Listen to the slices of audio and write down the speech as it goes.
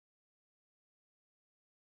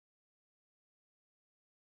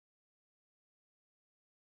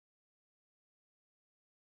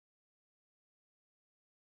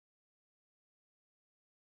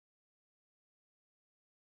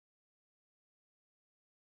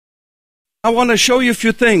I want to show you a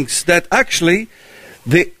few things that actually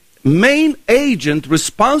the main agent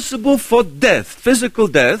responsible for death, physical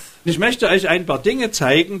death, Ich möchte euch ein paar Dinge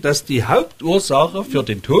zeigen, dass die Hauptursache für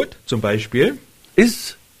den Tod, zum Beispiel,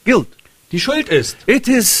 is guilt. die Schuld ist. It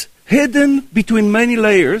is hidden between many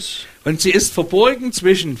layers. Und sie ist verborgen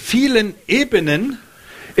zwischen vielen Ebenen.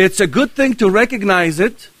 It's a good thing to recognize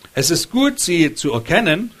it, Es ist gut, sie zu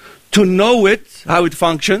erkennen, to know it, how it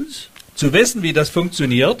functions, zu wissen, wie das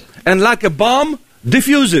funktioniert and like a bomb,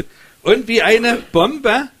 diffuse it, und wie eine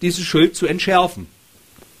Bombe diese Schuld zu entschärfen.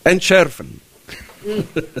 entschärfen.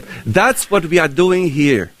 That's what we are doing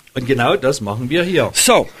here. Und genau das machen wir hier.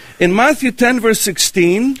 So, in Matthew 10, verse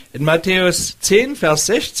 16, In Matthäus 10, Vers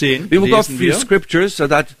 16 we will go lesen through wir, scriptures so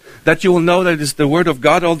that you will know that it's the word of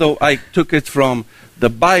God, although I took it from the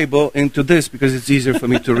Bible into this because it's easier for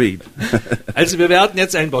me to read. also wir werden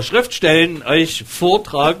jetzt ein paar Schriftstellen euch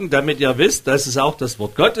vortragen, damit ihr wisst, dass es auch das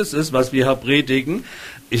Wort Gottes ist, was wir hier predigen.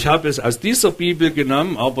 Ich habe es aus dieser Bibel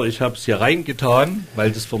genommen, aber ich habe es hier reingetan, weil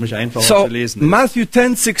das für mich einfacher So, zu lesen ist. Matthew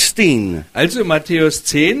 10, 16. Also Matthäus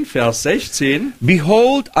 10, Vers 16.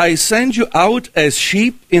 Behold, I send you out as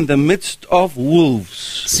sheep in the midst of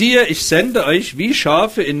wolves. Siehe, ich sende euch wie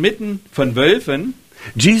Schafe inmitten von Wölfen.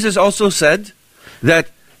 Jesus also said that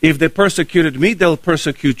if they persecuted me, they'll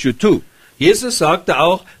persecute you too. Jesus sagte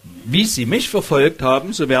auch, wie sie mich verfolgt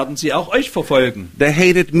haben, so werden sie auch euch verfolgen. They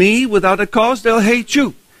hated me without a cause, they'll hate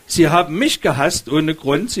you. Sie haben mich gehasst ohne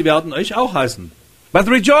Grund, sie werden euch auch hassen. But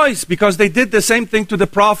rejoice, because they did the same thing to the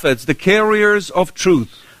prophets, the carriers of truth.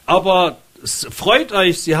 Aber freut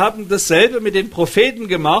euch, sie haben dasselbe mit den Propheten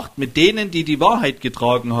gemacht, mit denen, die die Wahrheit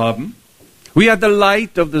getragen haben. We are the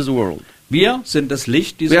light of this world. Wir sind das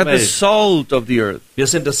Licht We dieser are the Welt. salt of the earth. Wir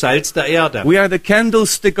sind das Salz der Erde. We are the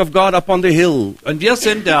candlestick of God upon the hill. Und wir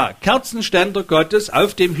sind der Kerzenständer Gottes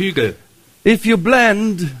auf dem Hügel. If you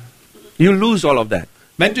blend, you lose all of that.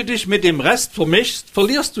 Wenn du dich mit dem Rest vermischst,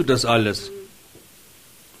 verlierst du das alles.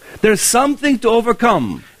 There's something to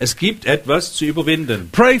overcome. Es gibt etwas zu überwinden.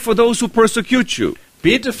 Pray for those who persecute you.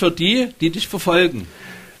 Bete für die, die dich verfolgen.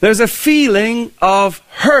 There's a feeling of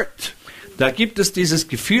hurt, Da gibt es dieses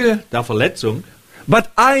Gefühl der Verletzung. but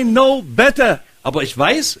I know better. Aber ich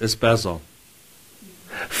weiß es besser.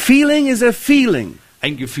 Feeling is a feeling.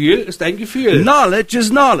 Ein Gefühl ist ein Gefühl. Knowledge is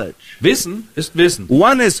knowledge. Wissen ist Wissen.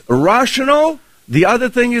 One is rational, the other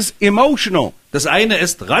thing is emotional. Das eine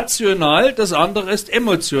ist rational, das andere ist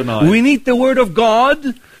emotional. We need the word of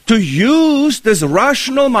God to use this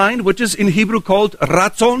rational mind, which is in Hebrew called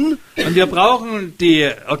ratzon, Und wir brauchen die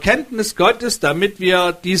Erkenntnis Gottes, damit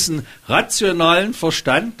wir diesen rationalen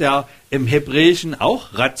Verstand, der im Hebräischen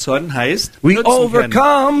auch Ratzon heißt, we nutzen können.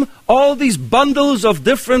 overcome all these bundles of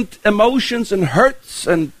different emotions and hurts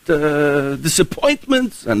and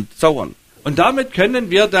disappointments and so on. Und damit können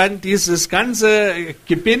wir dann dieses ganze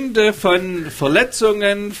Gebinde von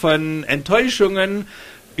Verletzungen, von Enttäuschungen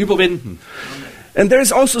überwinden. And there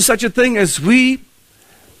is also such a thing as we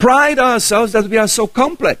pride ourselves that we are so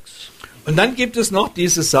complex. Und dann gibt es noch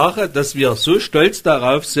diese Sache, dass wir so stolz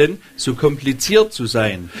darauf sind, so kompliziert zu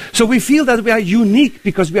sein. So we feel that we are unique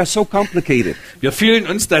because we are so complicated. Wir fühlen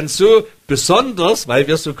uns dann so besonders, weil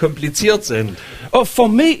wir so kompliziert sind. Oh, for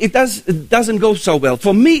me it doesn't go so well.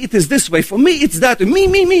 For me it is this way. For me it's that way.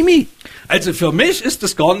 Me. Also für mich ist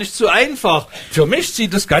es gar nicht so einfach. Für mich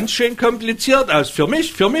sieht es ganz schön kompliziert aus. Für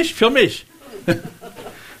mich.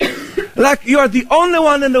 Like you are the only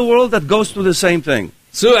one in the world that goes through the same thing.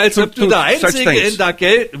 So, als ob du To der such Einzige things. in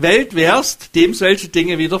der Welt wärst, dem solche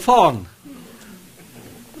Dinge widerfahren.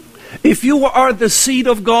 If you are the seed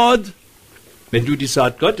of God, Wenn du die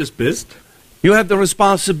Saat Gottes bist, you have the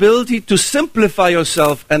responsibility to simplify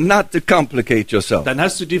yourself and not to complicate yourself. dann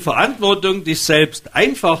hast du die Verantwortung, dich selbst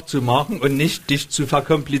einfach zu machen und nicht dich zu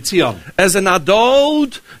verkomplizieren. As an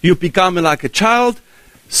adult, you become like a child,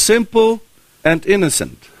 simple and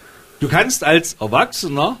innocent. Du kannst als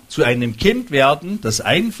Erwachsener zu einem Kind werden, das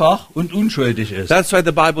einfach und unschuldig ist. That's why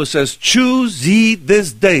the Bible says, choose ye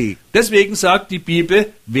this day. Deswegen sagt die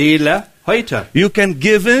Bibel, wähle heute. You can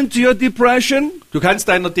give in to your depression Du kannst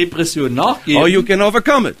deiner Depression or you nachgeben can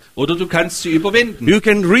overcome it. oder du kannst sie überwinden. You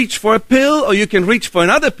can reach for a pill or you can reach for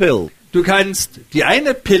another pill. Du kannst die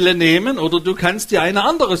eine Pille nehmen oder du kannst dir eine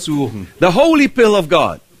andere suchen. The holy pill of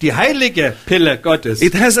God. Die heilige Pille Gottes,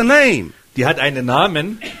 It has a name. die hat einen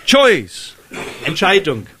Namen, Choice.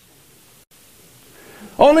 Entscheidung.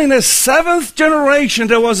 Only in the 7th generation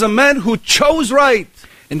there was a man who chose right.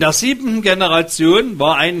 In der 7. Generation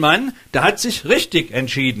war ein Mann, der hat sich richtig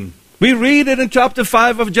entschieden. We read it in chapter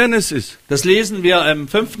 5 of Genesis. Das lesen wir im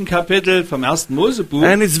 5. Kapitel vom 1. Mosebuch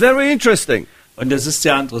And it's very interesting. und das ist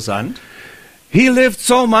sehr interessant. he lived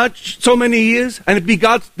so much, so many years, and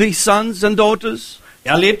begot these sons and daughters,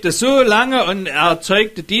 Er lebte so lange und er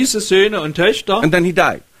zeugte diese Söhne und Töchter and then he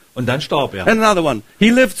died. und dann starb er. And another one, he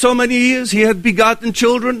lived so many years, he had begotten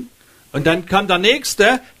children, Und dann kam der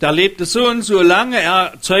Nächste, der lebte so und so lange,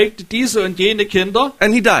 er zeugte diese und jene Kinder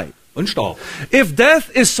and he died. und starb. If death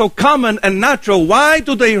is so common and natural, why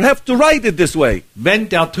do they have to write it this way? Wenn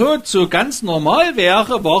der Tod so ganz normal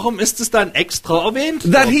wäre, warum ist es dann extra erwähnt?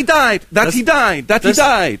 That worden? he died, that Das- he died, that he das-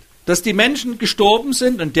 died. Dass die Menschen gestorben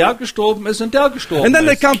sind und der gestorben ist und der gestorben And then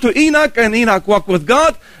they ist. come to Enoch, and Enoch walked with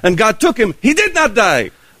God, and God took him. He did not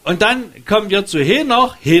die. Und dann kommen wir zu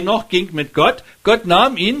Henoch. Henoch ging mit Gott. Gott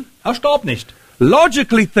nahm ihn, er starb nicht.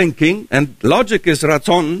 Logically thinking, and logic is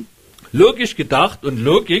ratzon, Logisch gedacht und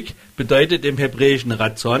Logik bedeutet im Hebräischen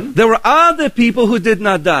Razon. there were other people who did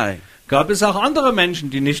not die. Gab es auch andere Menschen,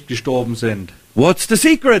 die nicht gestorben sind. What's the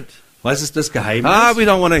secret? Was ist das Geheimnis? We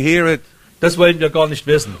don't want to hear it. Das wollen wir gar nicht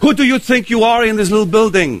wissen. Who do you think you are in this little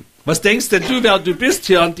building? Was denkst denn du, wer du bist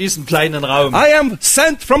hier in diesem kleinen Raum? I am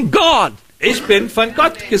sent from God Ich bin von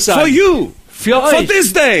Gott for gesandt. you, Für for euch.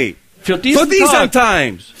 this day, Für for diesen these Tag.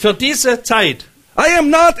 times. Für diese Zeit. I am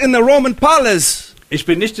not in the Roman palace. Ich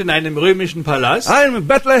bin nicht in einem römischen Palast. I am in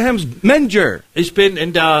Bethlehem's manger. Ich bin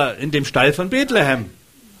in dem Stall von Bethlehem.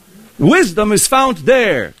 Wisdom is found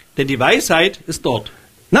there, Denn die Weisheit ist dort.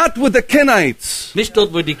 not with the Kenites, Nicht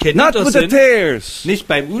dort, wo die not Keniter with the sind. tares, Nicht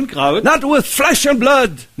beim Unkraut. not with flesh and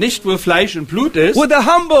blood, Nicht, wo Fleisch und Blut ist. with the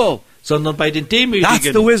humble. Sondern bei den That's the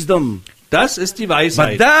Demütigen. wisdom. Das ist die But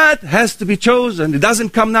Weisheit. that has to be chosen. It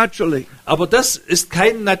doesn't come naturally. Aber das ist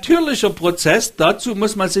kein natürlicher Prozess. Dazu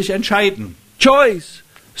muss man sich entscheiden. Choice.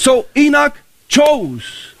 So Enoch chose.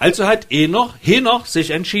 Also hat Henoch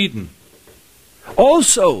sich entschieden.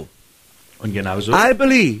 Also, Und genauso I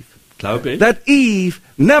believe glaube ich, that Eve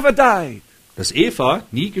never died. dass Eva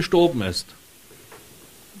nie gestorben ist.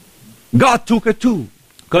 God took her too.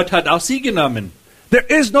 Gott hat auch sie genommen. There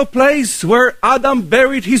is no place where Adam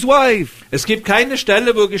buried his wife. Es gibt keine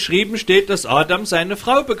Stelle, wo geschrieben steht, dass Adam seine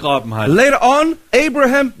Frau begraben hat. Later on,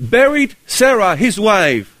 Abraham buried Sarah, his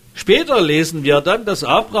wife. Später lesen wir dann, dass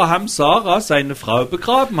Abraham Sarah, seine Frau,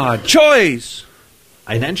 begraben hat. Choice.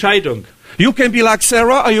 Eine Entscheidung. You can be like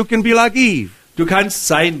Sarah or you can be like Eve. Du kannst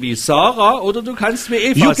sein wie Sarah oder du kannst wie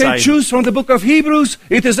Eva You can sein. choose from the book of Hebrews.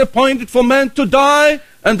 It is appointed for man to die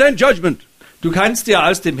and then judgment. Du kannst dir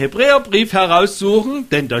aus dem Hebräerbrief heraussuchen,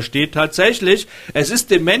 denn da steht tatsächlich, es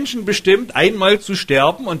ist dem Menschen bestimmt, einmal zu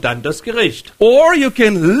sterben und dann das Gericht. Or you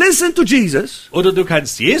can listen to Jesus. Oder du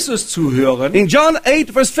kannst Jesus zuhören. In John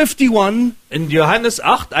 8, verse 51, In Johannes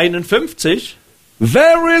 8, 51,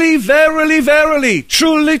 verily, verily, verily,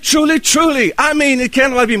 truly, truly, truly. I mean, it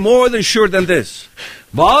cannot be more than sure than this.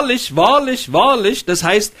 wahrlich, wahrlich, wahrlich, das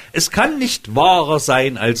heißt, es kann nicht wahrer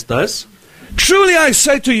sein als das. Truly I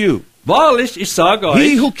say to you, Wahrlich, ich sage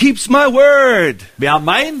he euch, who keeps my word, wer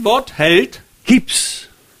mein Wort hält, keeps,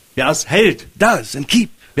 wer es hält, does, and keep,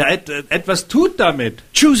 wer etwas tut damit,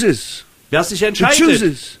 chooses, wer sich and entscheidet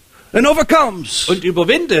chooses, and overcomes, und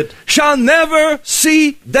überwindet, shall never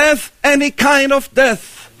see death, any kind of death.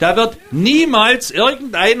 der wird niemals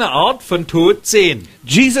irgendeine Art von Tod sehen.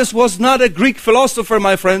 Jesus was not a Greek philosopher,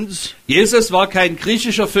 my friends. Jesus war kein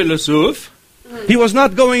griechischer Philosoph. He was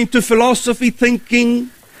not going to philosophy thinking.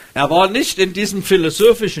 Er war nicht in diesem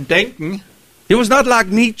philosophischen Denken, He was not like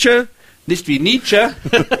Nietzsche. nicht wie Nietzsche.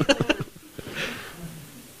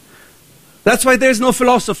 That's why there's no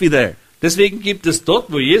philosophy there. Deswegen gibt es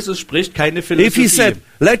dort, wo Jesus spricht, keine If he Philosophie. said,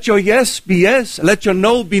 let your yes be yes, let your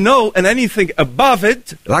no be no, and anything above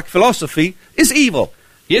it, like philosophy, is evil.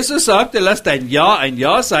 Jesus sagte, lass dein Ja ein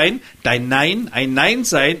Ja sein, dein Nein ein Nein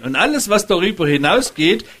sein und alles, was darüber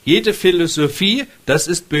hinausgeht, jede Philosophie, das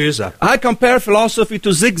ist böse. I compare philosophy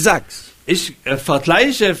to zigzags. Ich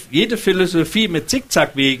vergleiche jede Philosophie mit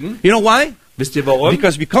Zickzackwegen. You know why? Wisst ihr warum?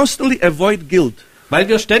 Because we constantly avoid guilt. Weil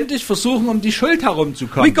wir ständig versuchen, um die Schuld We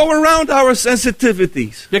herumzukommen. go around our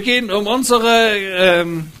sensitivities. Wir gehen um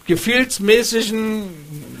unsere gefühlsmäßigen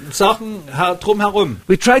Sachen drumherum.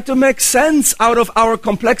 We try to make sense out of our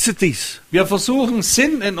complexities. Wir versuchen,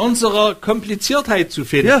 Sinn in unserer Kompliziertheit zu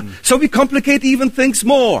finden. Yeah. So we complicate even things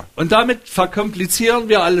more Und damit verkomplizieren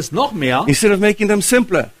wir alles noch mehr, instead of making them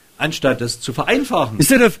simpler. anstatt es zu vereinfachen.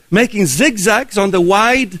 Instead of making zigzags on the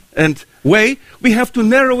wide and way, we have to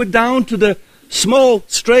narrow it down to the small,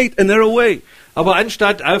 straight and narrow way. Aber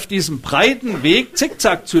anstatt auf diesem breiten Weg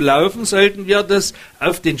zickzack zu laufen, sollten wir das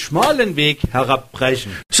auf den schmalen Weg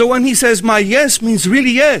herabbrechen. So when he says, my yes means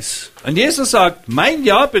really yes. Und Jesus sagt, mein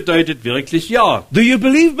Ja bedeutet wirklich Ja. Do you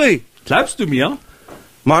believe me? Glaubst du mir?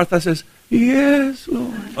 Martha says, yes, Lord.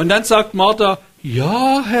 Und dann sagt Martha,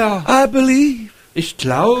 Ja, Herr, I believe ich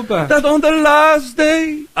glaube, that on the last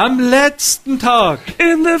day, am letzten Tag,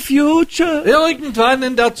 in the future, irgendwann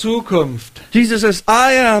in der Zukunft. Jesus says,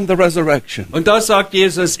 I am the resurrection. Und da sagt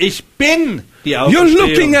Jesus, ich bin die You're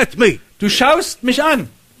looking Auferstehung. at me. Du schaust mich an.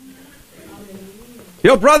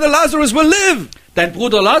 Your brother Lazarus will live. Dein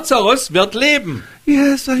Bruder Lazarus wird leben.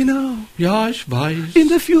 Yes, I know. Ja, ich weiß. In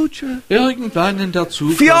the future. Irgendwann in der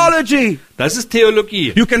Zukunft. Theology. Das ist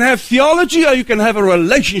Theologie. You can have theology or you can have a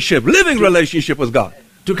relationship, living relationship with God.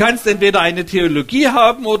 Du kannst entweder eine Theologie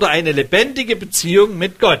haben oder eine lebendige Beziehung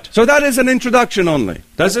mit Gott. So that is an introduction only.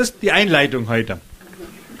 Das ist die Einleitung heute.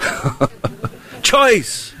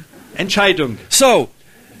 Choice. Entscheidung. So,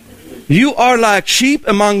 you are like sheep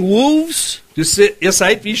among wolves, Ihr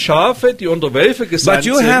seid wie Schafe, die unter Wölfe gesandt but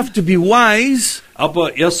you have sind, to be wise,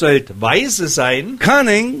 aber ihr sollt weise sein,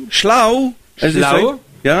 cunning, schlau. As you Schlau.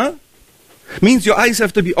 say. Yeah? Means your eyes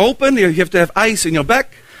have to be open, you have to have eyes in your back.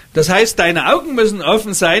 Das heißt, deine Augen müssen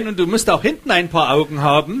offen sein und du musst auch hinten ein paar Augen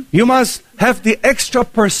haben. You must have the extra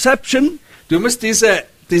perception, Du musst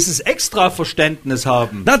dieses Extra-Verständnis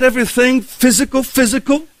haben. not everything physical,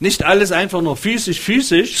 Nicht alles einfach nur physisch,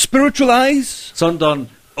 spiritual eyes. sondern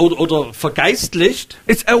oder vergeistlicht,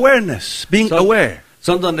 It's awareness, being So- aware.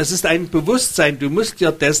 sondern es ist ein Bewusstsein. Du musst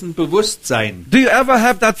dir dessen bewusst sein. Do you ever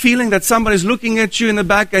have that feeling that somebody is looking at you in the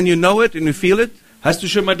back and you know it and you feel it? Hast du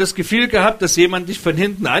schon mal das Gefühl gehabt, dass jemand dich von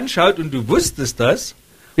hinten anschaut und du wusstest das?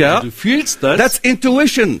 Yeah. Und du fühlst das? That's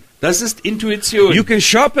intuition. Das ist Intuition. You can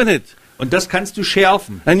sharpen it Und das kannst du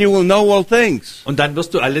schärfen. and you will know all things. Und dann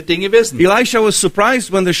wirst du alle Dinge wissen. Elisha was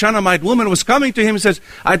surprised when the Shunammite woman was coming to him and says,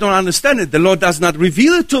 I don't understand it. The Lord does not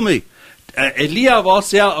reveal it to me. Elia war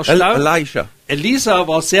sehr erstaunt. Elisha. Elisa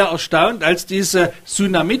war sehr erstaunt, als diese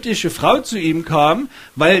sunamitische Frau zu ihm kam,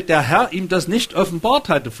 weil der Herr ihm das nicht offenbart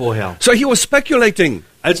hatte vorher. So he was speculating.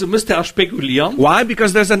 Also musste er spekulieren, Why?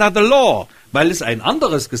 Because there's another law. weil es ein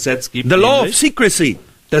anderes Gesetz gibt, The law of nämlich secrecy.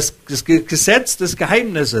 das Gesetz des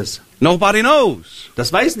Geheimnisses. Nobody knows.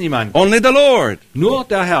 Das weiß niemand, Only the Lord. nur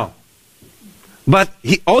der Herr. But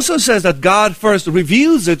he also says that God first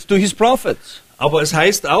reveals it to his prophets. Aber es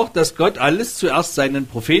heißt auch, dass Gott alles zuerst seinen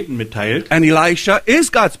Propheten mitteilt. And Elisha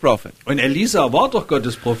is God's prophet. Und Elisa war doch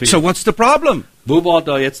Gottes Prophet. So what's the problem? Wo war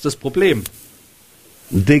da jetzt das Problem?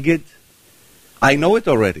 Dig it. I know it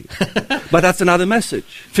already. But that's another message.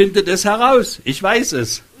 Findet es heraus. Ich weiß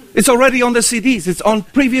es. It's already on the CDs. It's on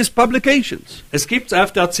previous publications. Es gibt es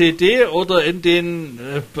auf der CD oder in den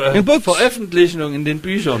In books. Veröffentlichungen, in den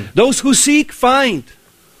Büchern. Those who seek, find.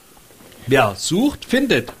 Wer sucht,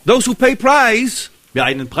 findet. Those who pay price, Wer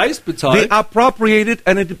einen Preis they bezahlt, appropriate it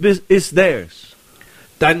and it is theirs.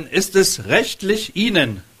 dann ist es rechtlich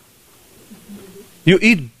ihnen. You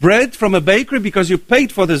eat bread from a bakery because you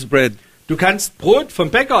paid for this bread. Du kannst Brot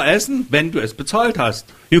vom Bäcker essen, wenn du es bezahlt hast.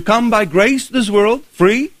 You come by grace to this world,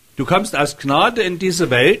 free. Du kommst aus Gnade in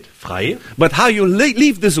diese Welt, frei. But how you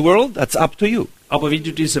leave this world, that's up to you. Aber wie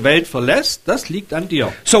du diese Welt verlässt, das liegt an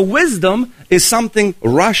dir. So wisdom is something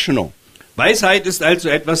rational. Weisheit ist also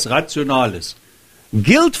etwas Rationales.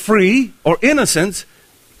 Guilt-free or innocence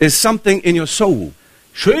is something in your soul.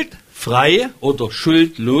 Schuldfrei oder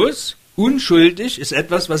schuldlos, unschuldig ist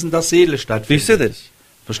etwas, was in der Seele Do you see stattfindet. this?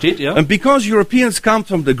 Versteht ihr? And because Europeans come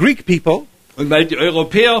from the Greek people, Und weil die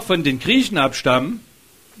Europäer von den Griechen abstammen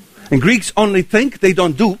and Greeks only think, they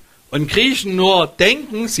don't do, und Griechen nur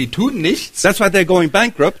denken, sie tun nichts, that's why they're going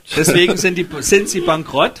bankrupt. deswegen sind sie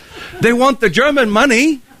bankrott. They want the German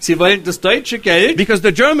money Sie wollen das deutsche Geld, because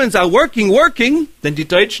the Germans are working, denn die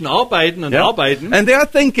Deutschen arbeiten und arbeiten and they are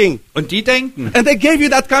thinking. und die denken. And they gave you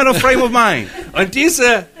that kind of frame of mind. Und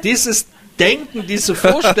dieses Denken, diese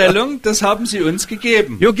Vorstellung, das haben sie uns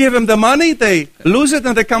gegeben. You give them the money, they lose it,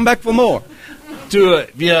 and they come back for more.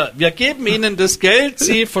 Wir geben ihnen das Geld,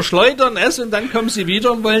 sie verschleudern es und dann kommen sie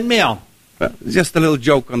wieder und wollen mehr. Just a little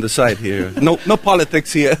joke on the side here. No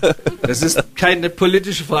politics here. Das ist keine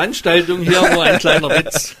politische Veranstaltung hier, nur ein kleiner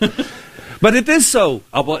Witz. But it is so.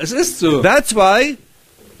 Aber es ist so. That's why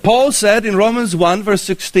Paul said in Romans 1, verse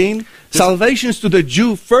 16, salvation is to the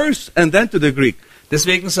Jew first and then to the Greek.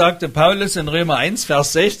 Deswegen sagte Paulus in Römer 1,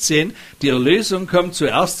 Vers 16, die Erlösung kommt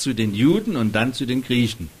zuerst zu den Juden und dann zu den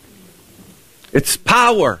Griechen. It's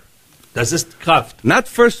power, Das ist Kraft. not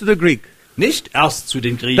first to the Greek. Nicht erst zu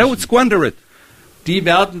den They would Griechen. squander it. Die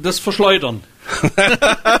werden das verschleudern.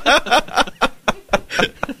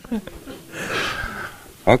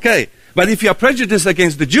 Okay. But if you are prejudiced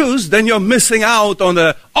against the Jews, then you're missing out on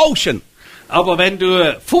the ocean. Aber wenn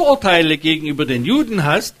du Vorurteile gegenüber den Juden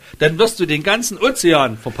hast, dann wirst du den ganzen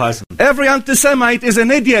Ozean verpassen. Every anti-Semite is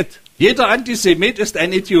an idiot. Jeder Antisemit ist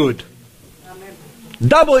ein Idiot.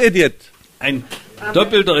 Double idiot. ein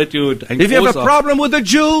doppelter Idiot, ein If you have a großer. problem with a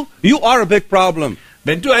Jew, you are a big problem.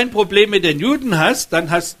 Wenn du ein Problem mit den Juden hast, dann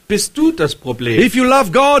bist du das Problem. If you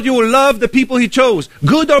love God, you will love the people He chose.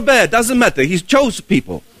 Good or bad, doesn't matter. He chose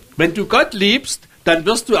people. Wenn du Gott liebst, dann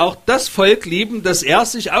wirst du auch das Volk lieben, das er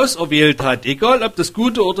sich auserwählt hat, egal ob das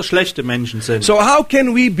gute oder schlechte Menschen sind. So how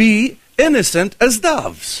can we be innocent as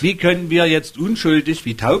doves? Wie können wir jetzt unschuldig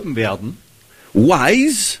wie Tauben werden?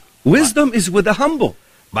 Wisdom is with the humble.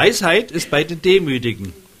 Weisheit ist bei den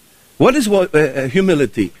Demütigen. What is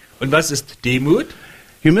humility? Und was ist Demut?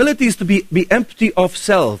 Humility is to be empty of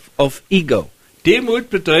self, of ego.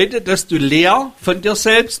 Demut bedeutet, dass du leer von dir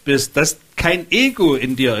selbst bist, dass kein Ego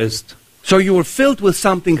in dir ist. So you are filled with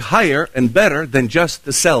something higher and better than just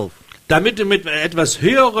the self. Damit du mit etwas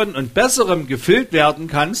Höherem und Besserem gefüllt werden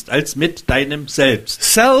kannst, als mit deinem Selbst.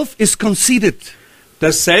 Self is conceited.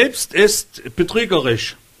 Das Selbst ist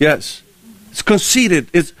betrügerisch. Yes. It's conceited.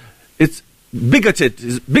 It's bigoted.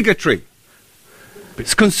 It's bigotry.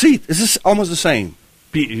 It's conceit. This is almost the same.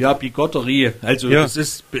 Bigotterie. Also Ja. es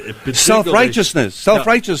ist betrügerisch. Self-righteousness.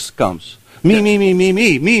 Self-righteous comes. Me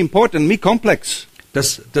important, me complex.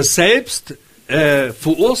 Das Selbst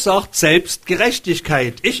verursacht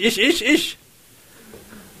Selbstgerechtigkeit. Ich.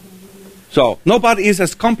 So, nobody is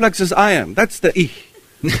as complex as I am. That's the ich.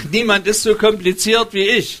 Niemand ist so kompliziert wie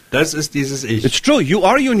ich. Das ist dieses Ich. It's true. You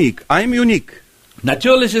are unique. I am unique.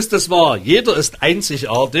 Natürlich ist das wahr. Jeder ist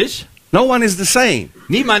einzigartig. No one is the same.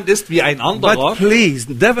 Niemand ist wie ein anderer. But please,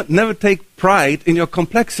 never take pride in your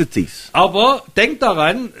complexities. Aber denkt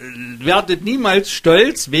daran, werdet niemals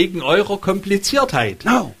stolz wegen eurer Kompliziertheit.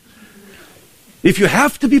 No. If you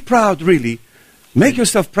have to be proud, really, make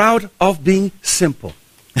yourself proud of being simple.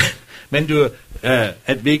 Wenn du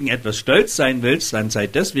wegen etwas stolz sein willst, dann sei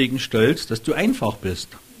deswegen stolz, dass du einfach bist.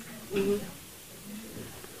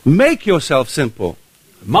 Make yourself simple.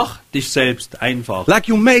 Mach dich selbst einfach. Like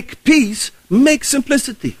you make peace, make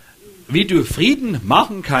simplicity. Wie du Frieden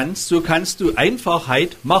machen kannst, so kannst du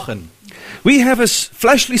Einfachheit machen. We have a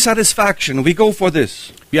fleshly satisfaction. We go for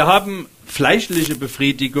this. Wir haben fleischliche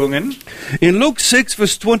Befriedigungen. In Luke 6,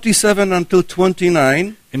 verse 27 until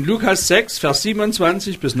 29, In Lukas 6, Vers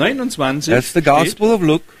 27 bis 29 that's the steht Gospel of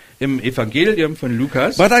Luke. im Evangelium von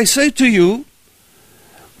Lukas. But I say to you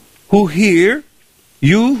who hear,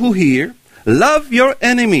 love your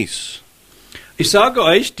enemies. Ich sage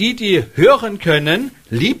euch, die hören können,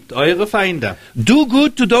 liebt eure Feinde. Do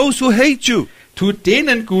good to those who hate you. Tut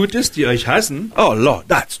denen Gutes, die euch hassen. Oh Lord,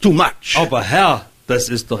 that's too much. Aber Herr, das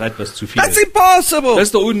ist doch etwas zu viel. That's impossible. Das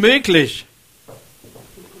ist doch unmöglich.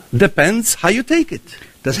 Depends how you take it.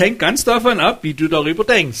 Das hängt ganz davon ab, wie du darüber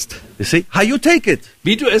denkst. You see, how you take it.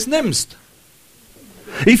 Wie du es nimmst.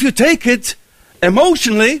 If you take it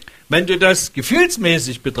emotionally, Wenn du das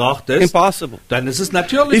gefühlsmäßig betrachtest, impossible. dann ist es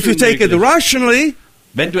natürlich If you take it unmöglich. rationally,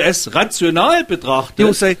 Wenn du es rational you'll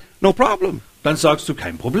betrachtest, say, no problem. dann sagst du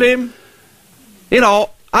kein Problem. You know,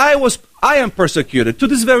 I am persecuted to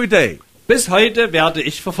this very day. Bis heute werde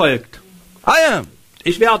ich verfolgt. I am.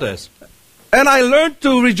 Ich werde es. And I learned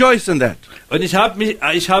to rejoice in that. Und ich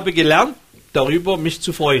habe gelernt, darüber mich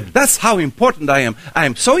zu freuen. That's how important I am. I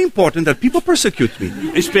am so important that people persecute me.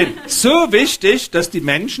 Ich bin so wichtig, dass die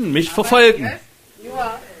Menschen mich verfolgen.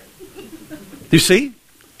 You see?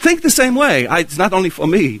 Think the same way. It's not only for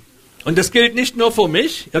me. Und das gilt nicht nur für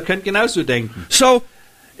mich, ihr könnt genauso denken. So,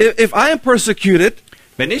 if I am persecuted,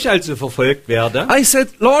 Wenn ich also verfolgt werde, I said,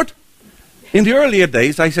 Lord, in the earlier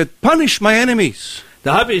days, I said, punish my enemies.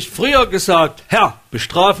 da habe ich früher gesagt, Herr,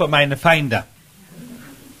 bestrafe meine Feinde.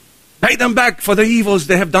 Pay them back for the evils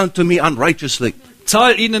they have done to me unrighteously.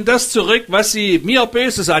 Zahl ihnen das zurück, was sie mir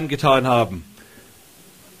Böses angetan haben.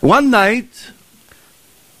 One night,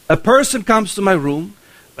 a person comes to my room,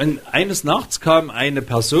 Und eines Nachts kam eine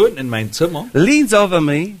Person in mein Zimmer leans over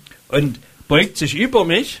me. und beugt sich über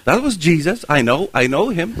mich. That was Jesus. I know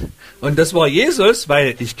him. Und das war Jesus,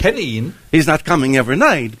 weil ich kenne ihn. He's not coming every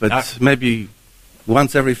night, but Ah. maybe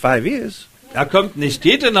once every 5 years. Er kommt nicht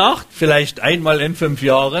jede Nacht, vielleicht einmal in 5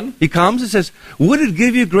 Jahren. He comes and says, would it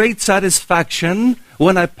give you great satisfaction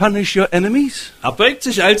when I punish your enemies? Er beugt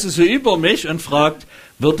sich also so über mich und fragt,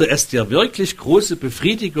 würde es dir wirklich große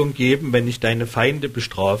Befriedigung geben, wenn ich deine Feinde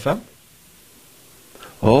bestrafe?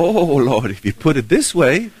 Oh, Lord, if you put it this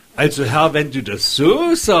way, Also Herr, wenn du das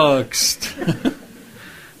so sagst.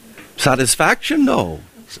 satisfaction, no.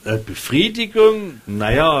 Befriedigung?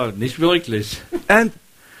 Naja, nicht wirklich. And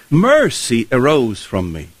mercy arose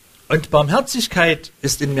from me. Und Barmherzigkeit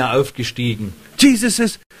ist in mir aufgestiegen. Jesus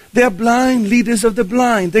says, they're blind leaders of the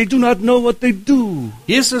blind. They do not know what they do.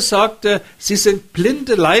 Jesus sagte, sie sind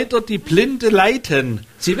blinde Leiter, die Blinde leiten.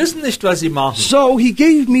 Sie wissen nicht, was sie machen. So he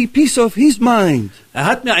gave me piece of his mind. Er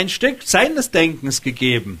hat mir ein Stück seines Denkens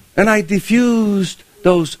gegeben. And I diffused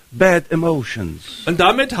those bad emotions. Und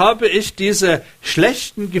damit habe ich diese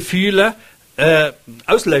schlechten Gefühle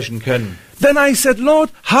auslöschen können. Then I said,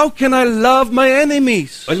 Lord, how can I love my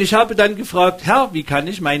enemies? Und ich habe dann gefragt, Herr, wie kann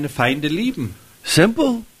ich meine Feinde lieben?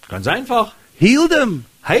 Simple. Ganz einfach. Heal them.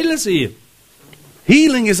 Heile sie.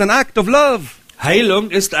 Healing is an act of love. Heilung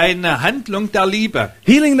ist eine Handlung der Liebe.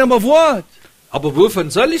 Healing them of what? Aber wovon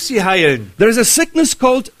soll ich sie heilen? There is a sickness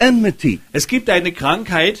called enmity. Es gibt eine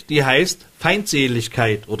Krankheit, die heißt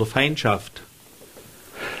Feindseligkeit oder Feindschaft.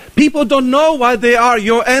 People don't know why they are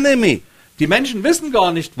your enemy. Die Menschen wissen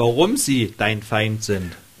gar nicht, warum sie dein Feind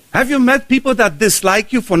sind. Have you met people that dislike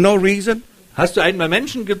you for no reason? Hast du einmal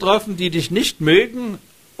Menschen getroffen, die dich nicht mögen,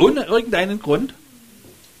 ohne irgendeinen Grund?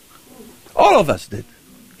 All of us did.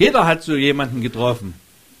 Jeder hat so jemanden getroffen.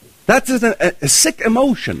 That is a sick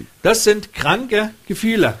emotion. Das sind kranke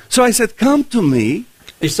Gefühle. So I said, come to me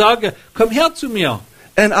Ich sage, komm her zu mir.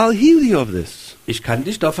 and I'll heal you of this. Ich kann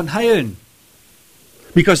dich davon heilen.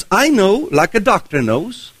 Because I know, like a doctor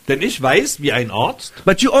knows, Denn ich weiß, wie ein Arzt,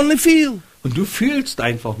 but you only feel. und du fühlst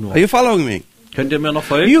einfach nur. Are you following me? Könnt ihr mir noch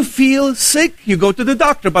folgen? You feel sick, you go to the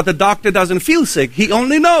doctor, but the doctor doesn't feel sick. He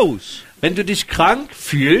only knows. Wenn du dich krank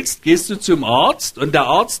fühlst, gehst du zum Arzt und der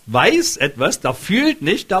Arzt weiß etwas, der fühlt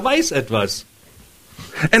nicht, der weiß etwas.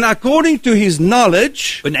 And according to his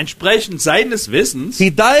knowledge, Und entsprechend seines Wissens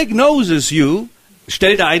he diagnoses you,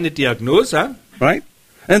 stellt er eine Diagnose right?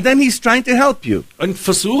 And then he's trying to help you. und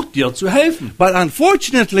versucht dir zu helfen. But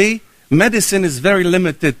unfortunately, medicine is very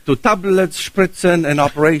limited to tablets, spritzen, and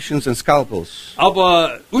operations and scalpels.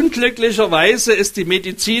 Aber unglücklicherweise ist die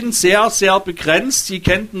Medizin sehr, sehr begrenzt. Sie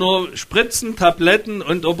kennt nur Spritzen, Tabletten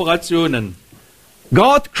und Operationen.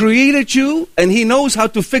 God created you and he knows how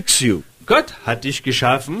to fix you. Gott hat dich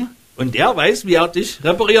geschaffen und er weiß, wie er dich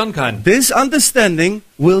reparieren kann. This understanding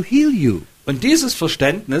will heal you. Und dieses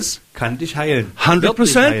Verständnis kann dich heilen. 100%? Wird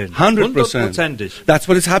dich heilen. 100%. 100%. That's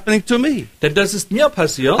what is happening to me. Denn das ist mir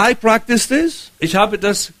passiert. I practice this. Ich habe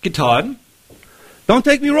das getan. Don't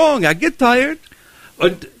take me wrong. I get tired.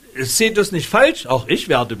 Und seht das nicht falsch, auch ich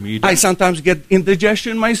werde müde. I sometimes get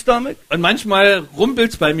indigestion in my stomach. Und manchmal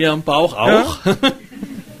rumpelt es bei mir im Bauch auch. Ja.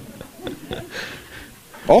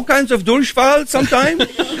 All kinds of Durchfall sometimes.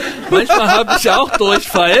 Manchmal habe ich auch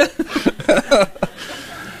Durchfall.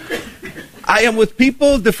 I am with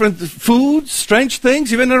people, different foods, strange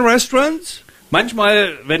things, even in restaurants.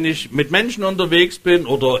 Manchmal, wenn ich mit Menschen unterwegs bin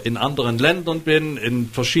oder in anderen Ländern bin, in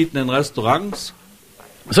verschiedenen Restaurants,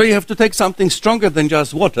 So you have to take something stronger than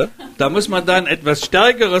just water. da muss man dann etwas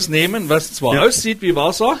Stärkeres nehmen, was zwar Ja. aussieht wie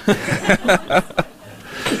Wasser,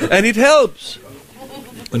 And it helps.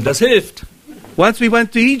 und das hilft. Once we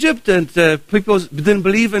went to Egypt and people didn't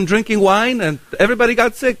believe in drinking wine and everybody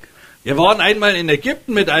got sick. Wir waren einmal in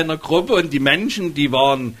Ägypten mit einer Gruppe und die Menschen, die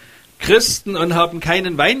waren Christen und haben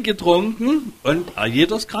keinen Wein getrunken und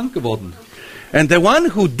jeder ist krank geworden. And the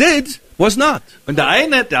one who did was not. Und der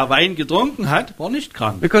eine, der Wein getrunken hat, war nicht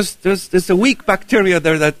krank. Because there's a weak bacteria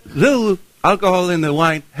there that little alcohol in the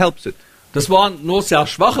wine helps it. Das waren nur sehr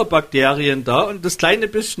schwache Bakterien da und das kleine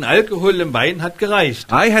bisschen Alkohol im Wein hat gereicht.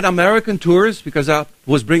 I had American tours because I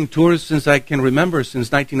was bringing tours since I can remember, since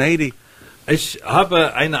 1980. Ich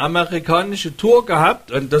habe eine amerikanische Tour gehabt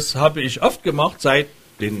und das habe ich oft gemacht seit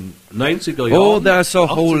den 90er Jahren. Oh, they are so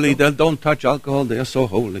 80er. holy. They don't touch alcohol. They are so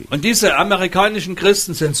holy. Und diese amerikanischen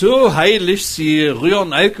Christen sind so heilig, sie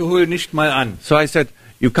rühren Alkohol nicht mal an. So I said,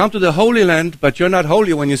 you come to the Holy Land, but you're not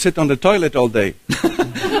holy when you sit on the toilet all day.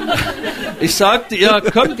 Ich sagte, ihr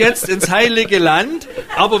kommt jetzt ins heilige Land,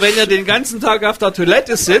 aber wenn ihr den ganzen Tag auf der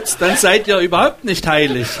Toilette sitzt, dann seid ihr überhaupt nicht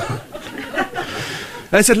heilig.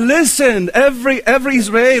 I said, listen, every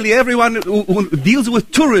Israeli, everyone who deals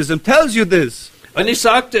with tourism tells you this. Und ich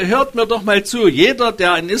sagte, hört mir doch mal zu, jeder,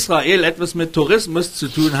 der in Israel etwas mit Tourismus zu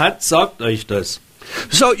tun hat, sagt euch das.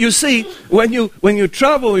 So you see, when you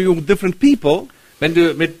travel with different people, Wenn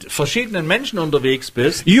du mit verschiedenen Menschen unterwegs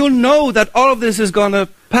bist, you know that all of this is going to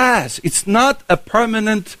pass. It's not a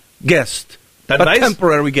permanent guest, Dann a weiß-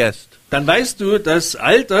 temporary guest. dann weißt du, dass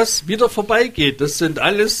all das wieder vorbeigeht. Das sind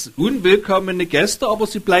alles unwillkommene Gäste, aber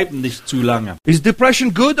sie bleiben nicht zu lange. Is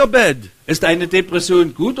depression good or bad? Ist eine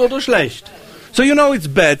Depression gut oder schlecht? So you know it's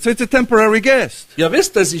bad, so it's a temporary guest. Ihr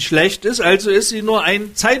wisst, dass sie schlecht ist, also ist sie nur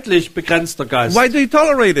ein zeitlich begrenzter Gast. Why do you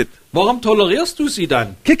tolerate it? Warum tolerierst du sie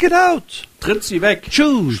dann? Kick it out. Tritt sie weg.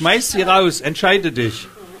 Choose. Schmeiß sie raus. Entscheide dich.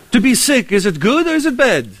 To be sick, is it good or is it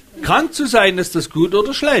bad? Krank zu sein, ist das gut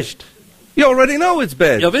oder schlecht? You already know it's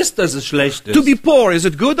bad. Ihr wisst, dass es schlecht To ist. be poor, is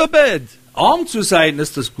it good or bad? Arm zu sein,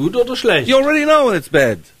 ist das gut oder schlecht? You already know it's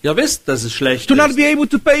bad. Ihr wisst, dass es schlecht To not ist. be able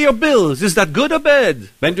to pay your bills, is that good or bad?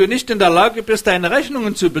 Wenn du nicht in der Lage bist, deine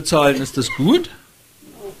Rechnungen zu bezahlen, ist das gut?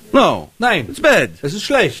 No, Nein, it's bad. es ist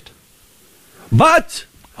schlecht. But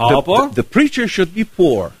Aber, the preacher should be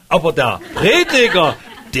poor. aber der Prediger,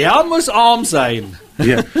 der muss arm sein.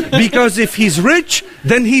 Yeah. Because if he's rich,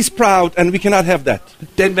 then he's proud, and we cannot have that.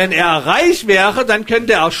 Denn wenn er reich wäre, dann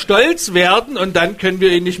könnte er stolz werden und dann können wir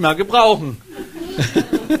ihn nicht mehr gebrauchen.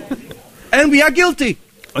 And we are guilty.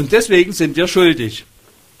 Und deswegen sind wir schuldig.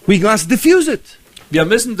 We must diffuse it. Wir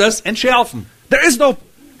müssen das entschärfen. There is no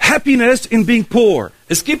happiness in being poor.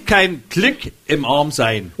 Es gibt kein Glück im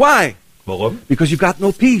Armsein. Why? Warum? Because you've got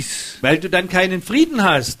no peace. Weil du dann keinen Frieden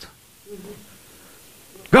hast.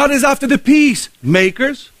 God is after the peace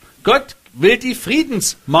makers Gott will die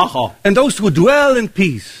Friedensmacher and those who dwell in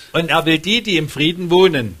peace. und er will die im Frieden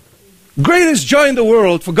wohnen. Greatest joy in the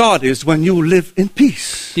world for God is when you live in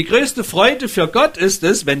peace. Die größte Freude für Gott ist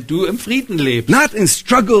es, wenn du im Frieden lebst. Not in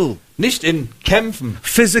struggle, Nicht in Kämpfen,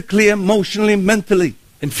 physically, emotionally, mentally.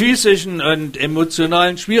 in physischen und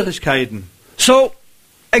emotionalen Schwierigkeiten. So,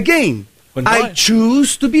 again, Und I neu.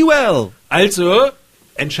 choose to be well. Also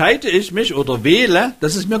entscheide ich mich oder wähle,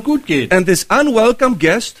 dass es mir gut geht. And this unwelcome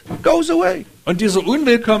guest goes away. Und dieser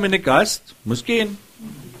unwillkommene Gast muss gehen.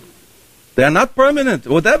 They are not permanent.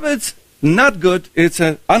 Whatever it's not good, it's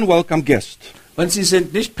an unwelcome guest. Und sie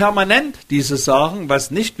sind nicht permanent, diese Sachen.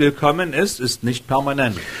 Was nicht willkommen ist, ist nicht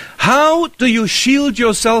permanent. How do you shield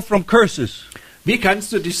yourself from curses? Wie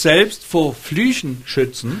kannst du dich selbst vor Flüchen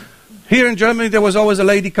schützen? Here in Germany, there was always a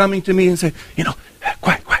lady coming to me and say,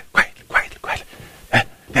 quiet.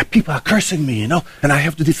 There people are cursing me, and I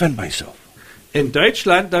have to defend myself. In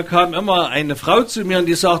Deutschland, da kam immer eine Frau zu mir und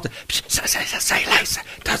die sagte, "Psst, sei leise,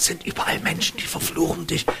 da sind überall Menschen, die verfluchen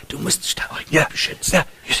dich. Du musst dich da irgendwie beschützen. Yeah,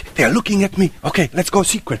 they are looking at me. Okay, let's go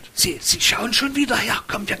secret. Sie schauen schon wieder her.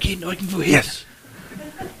 Komm, wir gehen irgendwo hin. Yes.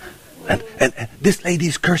 And this lady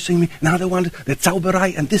is cursing me. Now they want the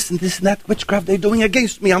Zauberei and this and that witchcraft they're doing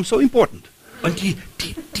against me. I'm so important. Und die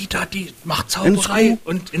macht Zauberei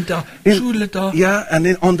und in der Schule da Yeah, and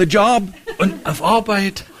then on the job, und auf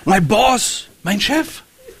Arbeit. my boss. Mein Chef.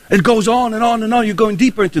 It goes on and on and on. You're going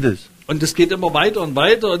deeper into this. Und es geht immer weiter und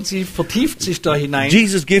weiter und sie vertieft sich da hinein.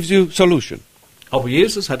 Jesus gives you solution. Aber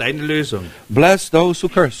Jesus hat eine Lösung. Bless those who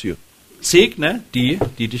curse you. Segne die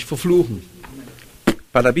dich verfluchen.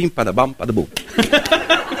 Padabim, padabam, padaboom.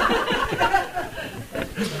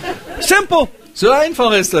 Simple. So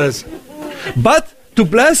einfach ist das. But to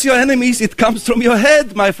bless your enemies, it comes from your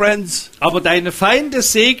head, my friends. Aber deine Feinde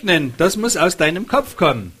segnen, das muss aus deinem Kopf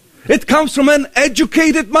kommen. It comes from an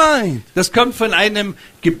educated mind. Das kommt von einem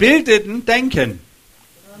gebildeten Denken.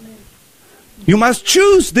 You must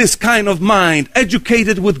choose this kind of mind,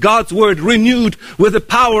 educated with God's word, renewed with the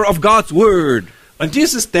power of God's word. Und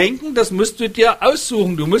dieses Denken, das musst du dir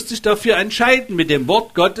aussuchen. Du musst dich dafür entscheiden, mit dem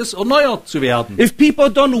Wort Gottes erneuert zu werden. If people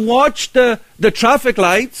don't watch the traffic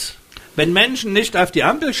lights Wenn Menschen nicht auf die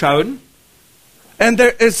Ampel schauen and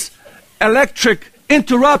there is electric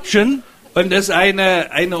interruption, und es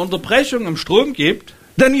eine Unterbrechung im Strom gibt,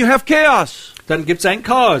 then you have chaos, dann gibt es ein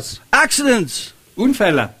Chaos, accidents,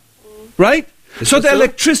 Unfälle. right? Is So that the so?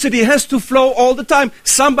 electricity has to flow all the time.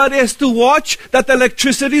 Somebody has to watch that the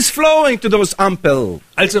electricity is flowing to those ampel.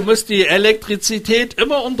 Also muss die Elektrizität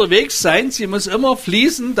immer unterwegs sein, sie muss immer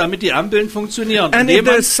fließen, damit die Ampeln funktionieren. And if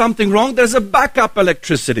there's something wrong, there's a backup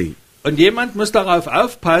electricity. Und jemand muss darauf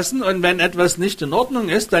aufpassen und wenn etwas nicht in Ordnung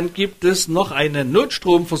ist, dann gibt es noch eine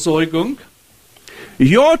Notstromversorgung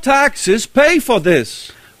Your taxes pay for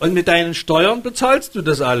this. und mit deinen Steuern bezahlst du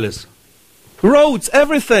das alles. Roads,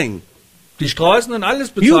 everything. Die Straßen und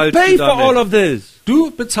alles You bezahlst pay du for all damit. of this. Du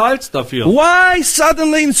bezahlst dafür. Why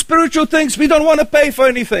suddenly in spiritual things we don't want to pay for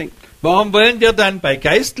anything? Warum wollen wir dann bei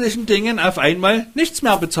geistlichen Dingen auf einmal nichts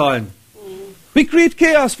mehr bezahlen? We create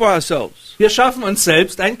chaos for ourselves. Wir schaffen uns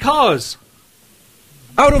selbst ein Chaos.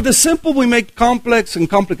 Out of the simple we make complex and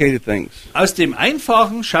complicated things. Aus dem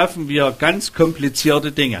Einfachen schaffen wir ganz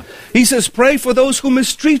komplizierte Dinge. He says, pray for those who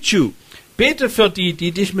mistreat you. Bete für die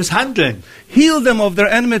dich misshandeln. Heal them of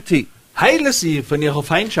their enmity. Heile sie von ihrer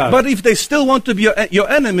Feindschaft. But if they still want to be your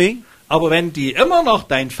enemy, Aber wenn die immer noch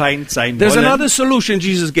dein Feind sein there's wollen, another solution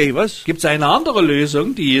Jesus gave us. gibt es eine andere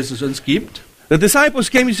Lösung, die Jesus uns gibt. The disciples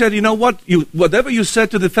came and said, you know what? Whatever you said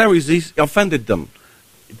to the Pharisees offended them.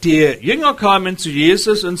 Die Jünger kamen zu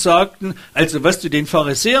Jesus und sagten, also was du den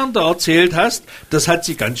Pharisäern da erzählt hast, das hat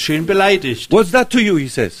sie ganz schön beleidigt. What's that to you, he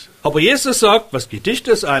says? Aber Jesus sagt, was geht dich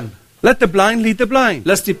das an? Let the blind lead the blind.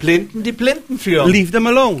 Lass die Blinden führen. Leave them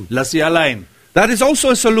alone. Lass sie allein. That is also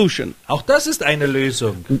a solution. Auch das ist eine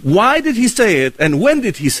Lösung. Why did he say it and when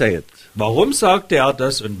did he say it? Warum sagte er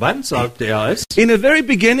das und wann sagte er es? In the very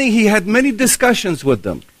beginning, he had many discussions with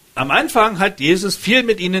them. Am Anfang hat Jesus viel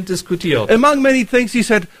mit ihnen diskutiert. Among many things, he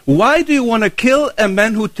said, why do you want to kill a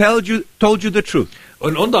man who told you the truth?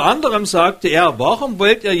 Und unter anderem sagte er, warum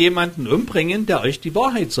wollt ihr jemanden umbringen, der euch die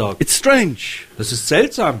Wahrheit sagt? It's strange. Das ist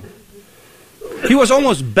seltsam. He was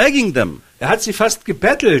almost begging them. Er hat sie fast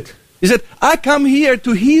gebettelt. He said, I come here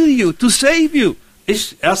to heal you, to save you,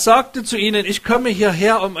 Er sagte zu ihnen, ich komme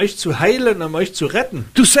hierher, um euch zu heilen, um euch zu retten,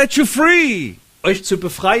 to set you free. euch zu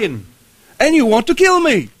befreien. And you want to kill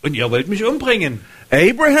me. Und ihr wollt mich umbringen.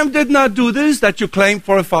 Abraham did not do this that you claim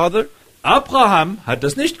for a father. Abraham hat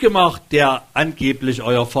das nicht gemacht, der angeblich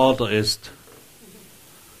euer Vater ist.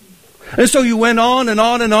 And so you went on and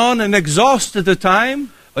on and on and exhausted the time.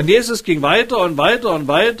 Und Jesus ging weiter und weiter und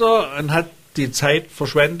weiter und hat die Zeit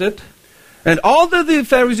verschwendet. And all that the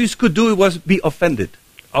Pharisees could do was be offended.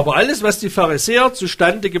 Aber alles, was die Pharisäer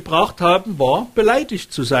zustande gebracht haben, war,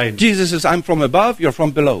 beleidigt zu sein. Jesus says, I'm from above, you're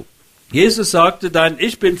from below. Jesus sagte dann,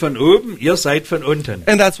 ich bin von oben, ihr seid von unten.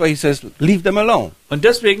 And that's why he says, leave them alone. Und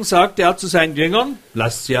deswegen sagte er zu seinen Jüngern,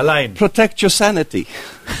 lasst sie allein. Protect your sanity.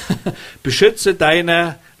 Beschütze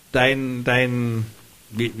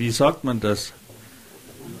wie sagt man das?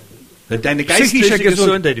 Deine geistliche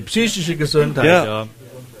Gesundheit, die psychische Gesundheit, ja.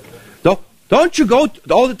 Don't you go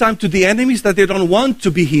all the time to the enemies that they don't want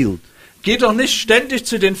to be healed. Geh doch nicht ständig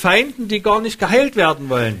zu den Feinden, die gar nicht geheilt werden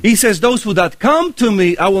wollen. He says, those who that come to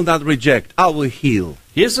me, I will not reject, I will heal.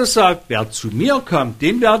 Jesus sagt, wer zu mir kommt,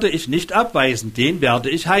 den werde ich nicht abweisen, den werde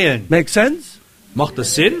ich heilen. Make sense? Macht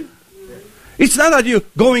das Sinn? It's not that you're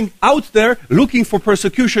going out there looking for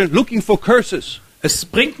persecution, looking for curses. Es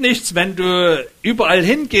bringt nichts, wenn du überall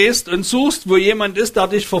hingehst und suchst, wo jemand ist, der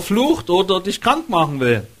dich verflucht oder dich krank machen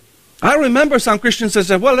will. I remember some Christians that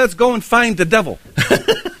said, well, let's go and find the devil.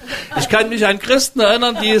 Ich kann mich an Christen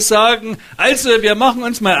erinnern, die sagen, also wir machen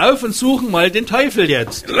uns mal auf und suchen mal den Teufel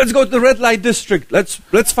jetzt. Let's go to the red light district.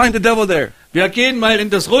 Let's find the devil there. Wir gehen mal in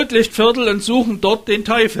das Rotlichtviertel und suchen dort den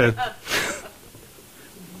Teufel.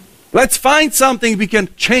 Let's find something we can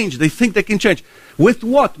change. They think they can change. With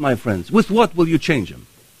what, my friends? With what will you change them?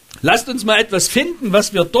 Lasst uns mal etwas finden,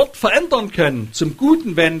 was wir dort verändern können, zum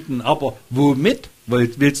Guten wenden. Aber womit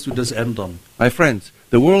willst du das ändern? My friends,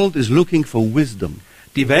 the world is looking for wisdom.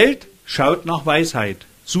 Die Welt schaut nach Weisheit,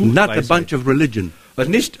 sucht Not a Weisheit. bunch of religion. Und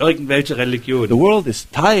nicht irgendwelche Religion. The world is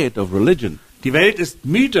tired of religion. Die Welt ist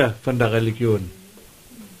müde von der Religion.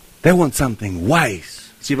 They want something wise,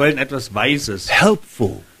 Sie wollen etwas Weises,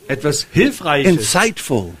 helpful, etwas Hilfreiches,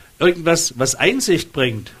 insightful, irgendwas, was Einsicht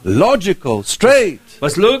bringt, logical, straight.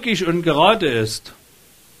 was logisch und gerade ist.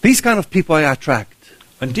 These kind of people I attract.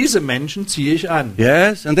 Und diese Menschen ziehe ich an.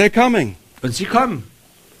 Yes, and they're coming. Und sie kommen.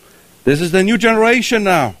 This is the new generation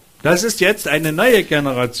now. Das ist jetzt eine neue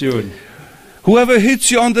Generation. Whoever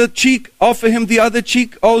hits you on the cheek, offer him the other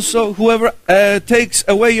cheek also. Whoever takes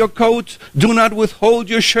away your coat, do not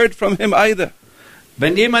withhold your shirt from him either.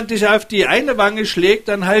 Wenn jemand dich auf die eine Wange schlägt,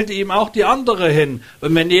 dann halte ihm auch die andere hin.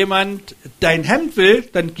 Und wenn jemand dein Hemd will,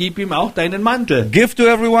 dann gib ihm auch deinen Mantel. Give to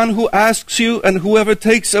everyone who asks you, and whoever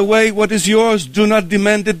takes away what is yours, do not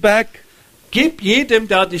demand it back. Gib jedem,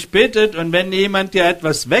 der dich bittet, und wenn jemand dir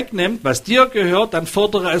etwas wegnimmt, was dir gehört, dann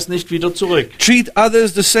fordere es nicht wieder zurück. Treat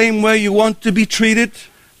others the same way you want to be treated.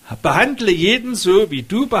 Behandle jeden so, wie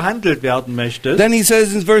du behandelt werden möchtest. Then he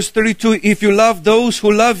says in verse 32, if you love those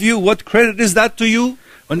who love you, what credit is that to you?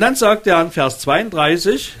 Und dann sagt er in Vers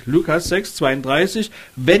 32, Lukas 6, 32,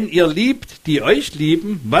 wenn ihr liebt, die euch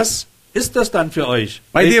lieben, was ist das dann für euch?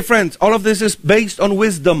 My dear friends, all of this is based on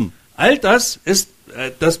wisdom. All das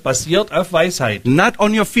basiert auf Weisheit, Not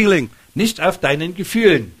on your feeling. nicht auf deinen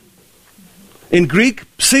Gefühlen. In Greek,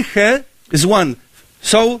 psyche is one,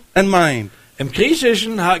 soul and mind. Im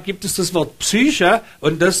Griechischen gibt es das Wort Psyche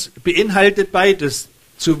und das beinhaltet beides,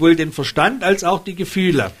 sowohl den Verstand als auch die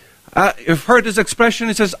Gefühle. You've heard this expression,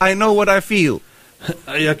 it says, I know what I feel.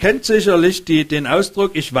 Ihr kennt sicherlich den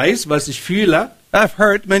Ausdruck, ich weiß, was ich fühle. I've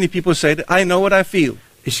heard many people say that, I know what I feel.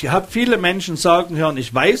 Ich habe viele Menschen sagen hören,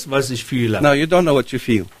 ich weiß, was ich fühle. No, you don't know what you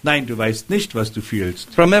feel. Nein, du weißt nicht, was du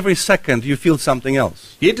fühlst. From every second, you feel something else.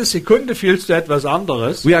 Jede Sekunde fühlst du etwas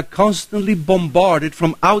anderes. We are constantly bombarded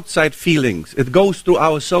from outside feelings. It goes through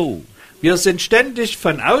our soul. Wir sind ständig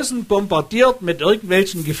von außen bombardiert mit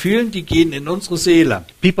irgendwelchen Gefühlen, die gehen in unsere Seele.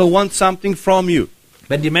 People want something from you.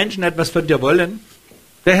 Wenn die Menschen etwas von dir wollen,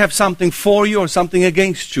 They have something for you or something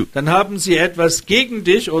against you. dann haben sie etwas gegen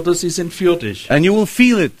dich oder sie sind für dich. And you will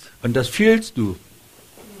feel it. Und das fühlst du.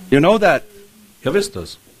 You know that. Ihr wisst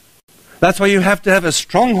das. That's why you have to have a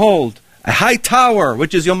stronghold, a high tower,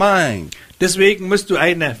 which is your mind. Deswegen musst du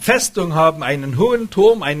eine Festung haben, einen hohen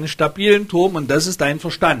Turm, einen stabilen Turm, und das ist dein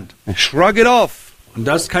Verstand. And shrug it off. Und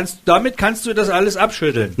damit kannst du das alles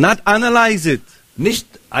abschütteln. Not analyze it. Nicht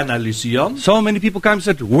analysieren. So many people come and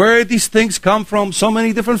say, where these things come from, so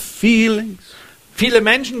many different feelings. Viele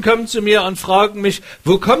Menschen kommen zu mir und fragen mich,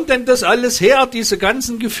 wo kommt denn das alles her, diese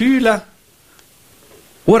ganzen Gefühle?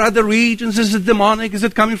 What are the regions? Is it demonic? Is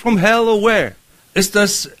it coming from hell or where? Ist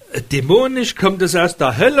das dämonisch? Kommt es aus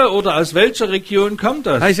der Hölle oder aus welcher Region kommt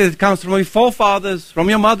das? I said, it comes from your forefathers, from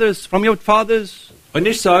your mothers, from your fathers. Und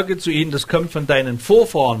ich sage zu ihnen, das kommt von deinen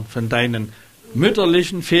Vorfahren, von deinen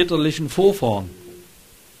mütterlichen, väterlichen Vorfahren.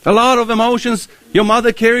 A lot of emotions. Your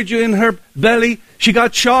mother carried you in her belly. She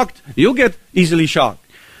got shocked. You get easily shocked.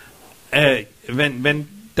 Wenn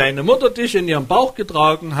deine Mutter dich in ihrem Bauch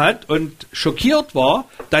getragen hat und schockiert war,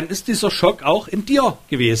 dann ist dieser Schock auch in dir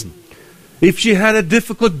gewesen. If she had a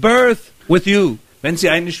difficult birth with you, Wenn sie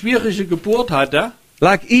eine schwierige Geburt hatte,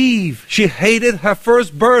 like Eve, she hated her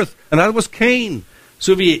first birth, and that was Cain.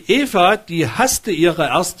 so wie Eva, die hasste ihre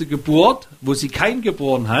erste Geburt, wo sie Kain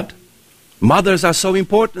geboren hat. Mothers are so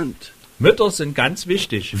important. Mütter sind ganz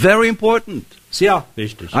wichtig, Very important. sehr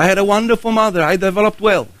wichtig. I had a wonderful mother. I developed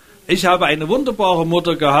well. Ich habe eine wunderbare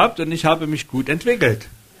Mutter gehabt und ich habe mich gut entwickelt.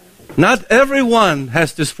 Not everyone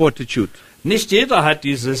has this fortitude. Nicht jeder hat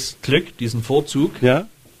dieses Glück, diesen Vorzug, Yeah.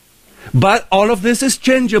 But all of this is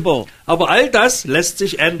changeable. aber all das lässt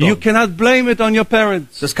sich You ändern. cannot blame it on your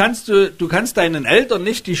parents. Du kannst deinen Eltern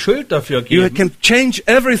nicht die Schuld dafür You geben. can change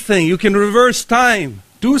everything. You can reverse time.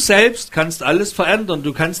 Du selbst kannst alles verändern,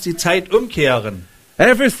 du kannst die Zeit umkehren.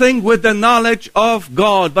 Everything with the knowledge of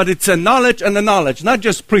God. But it's a knowledge and a knowledge. Not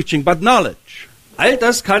just preaching, but knowledge. All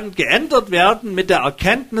das kann geändert werden mit der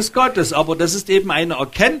Erkenntnis Gottes, aber das ist eben eine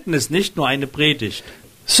Erkenntnis, nicht nur eine Predigt.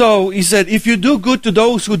 So he said, if you do good to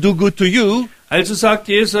those who do good to you, Also sagt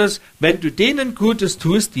Jesus, wenn du denen Gutes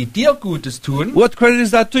tust, die dir Gutes tun, what credit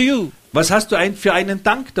is that to you? was hast du für einen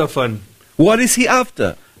Dank davon? What is he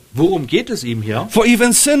after? Worum geht es ihm hier? For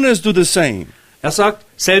even sinners do the same. Er sagt,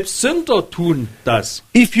 selbst Sünder tun das.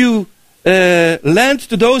 If you lend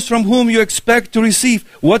to those from whom you expect to receive,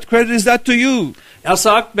 what credit is that to you? Er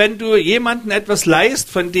sagt, wenn du jemandem etwas leihst,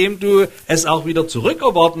 von dem du es auch wieder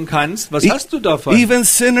zurückerwarten kannst, was hast du davon? Even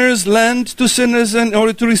sinners lend to sinners in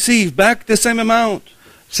order to receive back the same amount.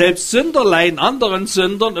 Selbst Sünder leihen anderen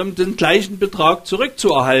Sündern, um den gleichen Betrag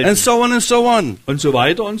zurückzuerhalten. And so on and so on. Und so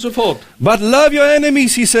weiter und so fort. But love your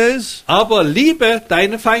enemies, he says. Aber liebe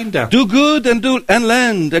deine Feinde. Do good and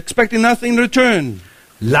lend, expecting nothing in return.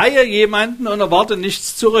 Leihe jemanden und erwarte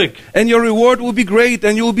nichts zurück. And your reward will be great,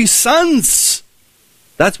 and you will be sons.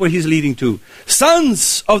 That's where he's leading to.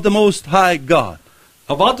 Sons of the Most High God.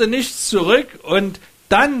 Erwarte nichts zurück und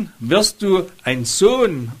dann wirst du ein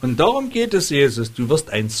Sohn. Und darum geht es Jesus. Du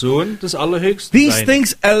wirst ein Sohn des Allerhöchsten These sein.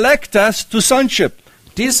 things elect us to sonship.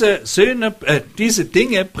 Diese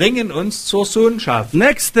Dinge bringen uns zur Sohnschaft.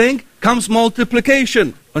 Next thing comes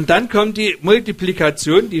multiplication. Und dann kommt die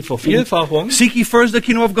Multiplikation, die Vervielfachung. Seek ye first the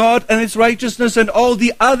kingdom of God and its righteousness, and all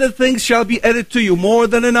the other things shall be added to you, more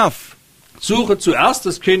than enough. Suche zuerst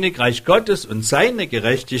das Königreich Gottes und seine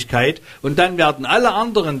Gerechtigkeit, und dann werden alle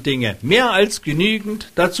anderen Dinge mehr als genügend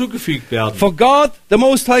dazugefügt werden. For God, the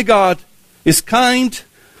Most High God, is kind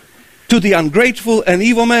to the ungrateful and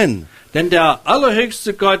evil men. Denn der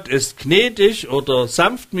allerhöchste Gott ist gnädig oder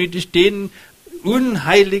sanftmütig den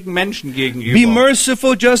unheiligen Menschen Be gegenüber.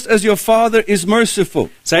 merciful just as your Father is merciful.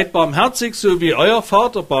 Seid barmherzig, so wie euer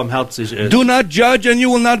Vater barmherzig ist. Do not judge and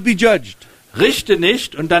you will not be judged. Richte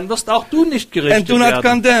nicht, und dann wirst auch du nicht And gerichtet do not werden.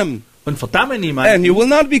 condemn, Und verdamme and niemanden, you will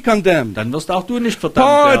not be condemned. dann wirst auch du nicht verdammt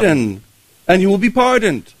werden. Pardon, and you will be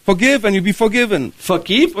pardoned. Forgive, and you will be forgiven.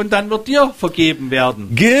 Vergib, und dann wird dir vergeben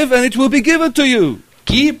werden. Give, and it will be given to you.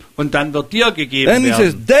 Gib, und dann wird dir gegeben And he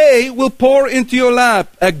says, werden. they will pour into your lap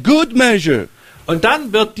a good measure, Und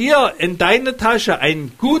dann wird dir in deine Tasche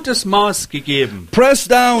ein gutes Maß gegeben.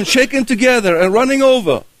 pressed down, shaken together, and running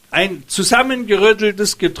over. Ein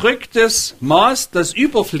zusammengerütteltes, gedrücktes Maß, das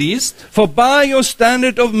überfließt. For by your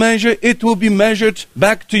standard of measure, it will be measured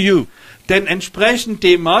back to you. Denn entsprechend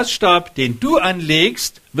dem Maßstab, den du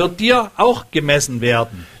anlegst, wird dir auch gemessen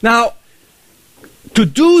werden. Now, to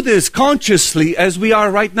do this consciously as we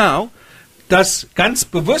are right now, das ganz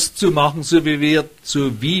bewusst zu machen, so wie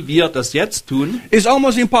wir das jetzt tun, is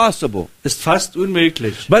almost impossible. ist fast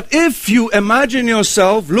unmöglich. But if you imagine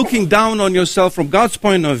yourself looking down on yourself from God's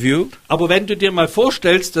point of view, Aber wenn du dir mal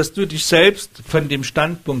vorstellst, dass du dich selbst von dem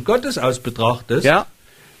Standpunkt Gottes aus betrachtest, yeah,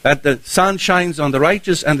 that the sun shines on the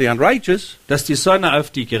righteous and the unrighteous, dass die Sonne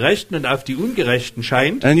auf die Gerechten und auf die Ungerechten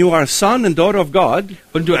scheint and you are a son and daughter of God,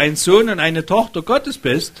 und du ein Sohn und eine Tochter Gottes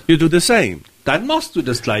bist, you do the same. dann machst du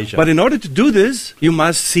das Gleiche. But in order to do this, you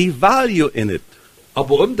must see value in it.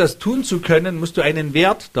 Aber um das tun zu können, musst du einen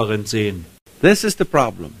Wert darin sehen. This is the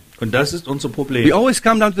problem. Und das ist unser We Problem. always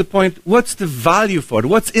come down to the point, what's the value for it?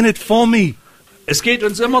 What's in it for me? Es geht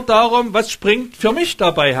uns immer darum, was springt für mich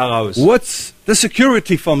dabei heraus? What's the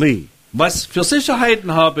security for me? Was für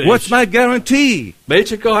Sicherheiten habe What's ich? my guarantee?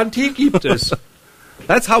 Welche Garantie gibt es?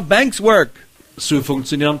 That's how banks work. So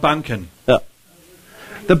funktionieren Banken.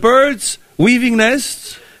 The birds weaving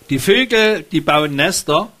nests, Die Vögel, die bauen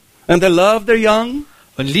Nester and they love their young,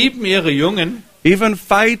 und lieben ihre Jungen even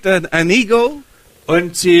fight an eagle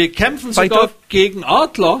und sie kämpfen Fight sogar off. gegen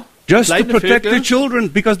Adler, just to kleine protect their Vögel, children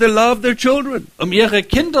because they love their children. um ihre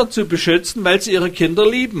Kinder zu beschützen, weil sie ihre Kinder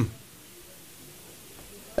lieben.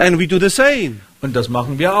 And we do the same. Und das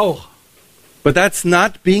machen wir auch. But that's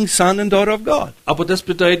not being son and daughter of God. Aber das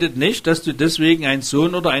bedeutet nicht, dass du deswegen ein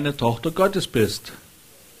Sohn oder eine Tochter Gottes bist.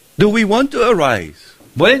 Do we want to arise?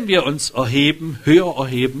 Wollen wir uns erheben, höher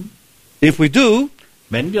erheben? If we do,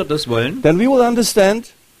 Wenn wir das wollen, then we will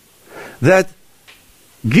understand that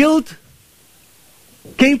guilt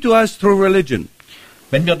came to us through religion.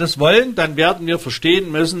 wenn wir das wollen, dann werden wir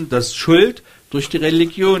verstehen müssen, dass Schuld durch die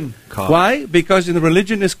Religion kam. Why? Because in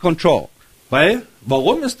religion is control.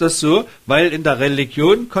 Warum ist das so? Weil in der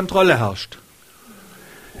Religion Kontrolle herrscht.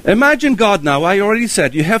 Imagine God now. I already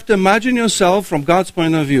said you have to imagine yourself from God's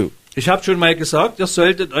point of view. Ich habe schon mal gesagt, ihr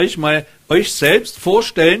solltet euch mal euch selbst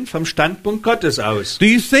vorstellen vom Standpunkt Gottes aus. Do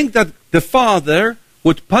you think that the Father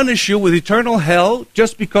would punish you with eternal hell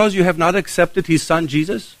just because you have not accepted His Son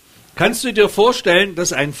Jesus? Kannst du dir vorstellen,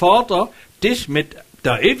 dass ein Vater dich mit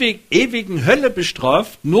der ewigen Hölle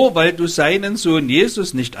bestraft, nur weil du seinen Sohn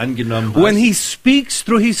Jesus nicht angenommen When hast? He speaks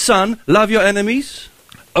through His Son, love your enemies,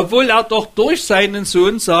 Obwohl er doch durch seinen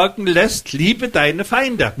Sohn sagen lässt, liebe deine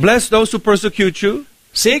Feinde. bless those who persecute you.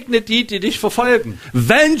 Segne die, die dich verfolgen.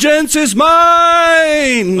 Vengeance is Und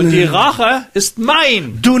die mine. Rache ist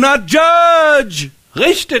mein. Do not judge.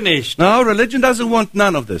 Richte nicht. No, religion doesn't want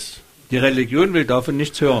none of this. Die Religion will davon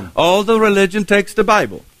nichts hören. Although religion takes the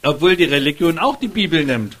Bible, Obwohl die Religion auch die Bibel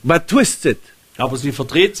nimmt. but twists it Aber sie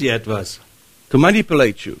verdreht sie etwas, to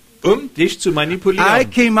manipulate you. um dich zu I manipulieren.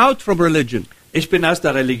 came out from religion. Ich bin aus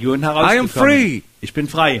der Religion I am herausgekommen. free. Ich bin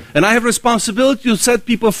frei. And I have responsibility to set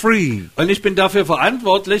people free. Und ich bin dafür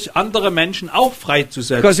verantwortlich, andere Menschen auch Because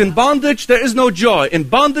freizusetzen. in bondage there is no joy. In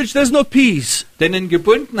bondage there's no peace. Denn in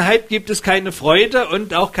Gebundenheit gibt es keine Freude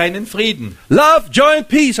und auch keinen Frieden. Love, joy, and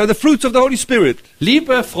peace are the fruits of the Holy Spirit.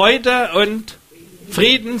 Liebe, Freude und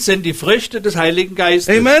Frieden sind die Früchte des Heiligen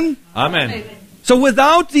Geistes. Amen? Amen. So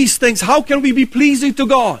without these things, how can we be pleasing to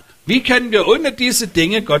God? Wie können wir ohne diese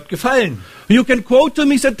Dinge Gott gefallen? You can quote to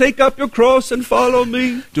me, say, take up your cross and follow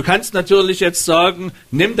me. Du kannst natürlich jetzt sagen,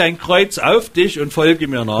 nimm dein Kreuz auf dich und folge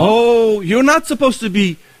mir nach. Oh, you're not supposed to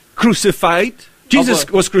be crucified. Jesus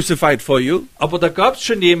Aber- was crucified for you. Aber da gab es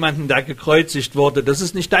schon jemanden, der gekreuzigt wurde. Das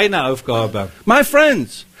ist nicht deine Aufgabe. My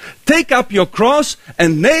friends, take up your cross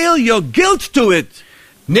and nail your guilt to it.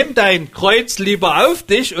 Nimm dein Kreuz lieber auf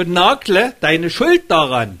dich und nagle deine Schuld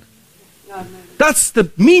daran. That's the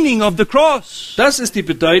meaning of the cross. Das ist die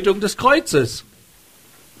Bedeutung des Kreuzes.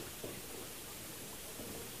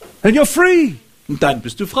 And you're free. Und dann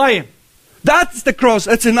bist du frei. That's the cross.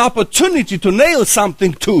 It's an opportunity to nail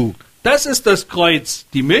something to. Das ist das Kreuz,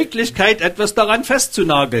 die Möglichkeit, etwas daran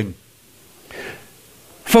festzunageln.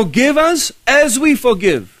 Forgive us as we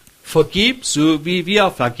forgive. Vergib, so wie wir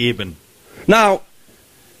vergeben. Now,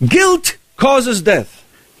 guilt causes death.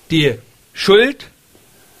 Die Schuld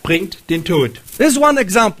bringt den Tod. There's one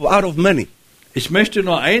example out of many. Ich möchte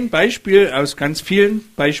nur ein Beispiel aus ganz vielen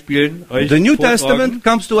Beispielen euch The New vortragen. Testament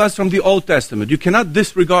comes to us from the Old Testament. You cannot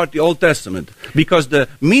disregard the Old Testament because the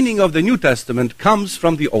meaning of the New Testament comes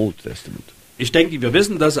from the Old Testament. Ich denke, wir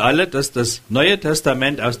wissen das alle, dass das Neue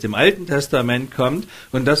Testament aus dem Alten Testament kommt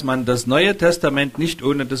und dass man das Neue Testament nicht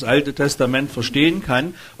ohne das Alte Testament verstehen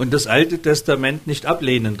kann und das Alte Testament nicht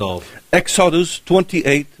ablehnen darf. Exodus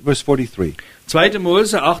 28, verse 43. 2.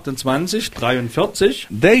 Mose 28, 43.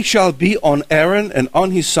 They shall be on Aaron and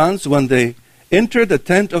on his sons when they enter the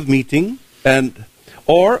tent of meeting,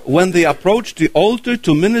 or when they approach the altar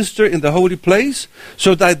to minister in the holy place,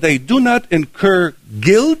 so that they do not incur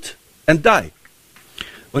guilt and die.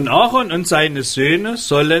 Und Aaron und seine Söhne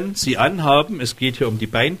sollen sie anhaben, es geht hier um die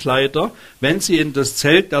Beinkleider, wenn sie in das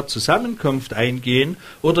Zelt der Zusammenkunft eingehen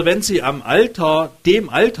oder wenn sie am Altar, dem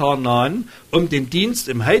Altar nahen, um den Dienst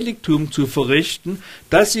im Heiligtum zu verrichten,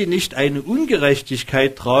 dass sie nicht eine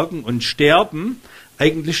Ungerechtigkeit tragen und sterben.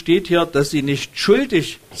 Eigentlich steht hier, dass sie nicht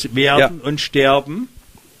schuldig werden und sterben.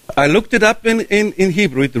 I looked it up in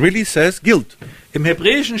Hebrew. It really says guilt. Im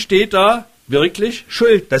Hebräischen steht da wirklich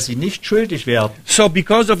Schuld, dass sie nicht schuldig werden. So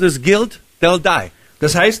because of this guilt, they'll die.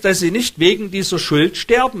 Das heißt, dass sie nicht wegen dieser Schuld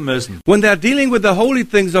sterben müssen. When they're dealing with the holy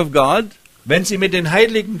things of God, wenn sie mit den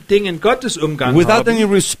heiligen Dingen Gottes Umgang without haben, any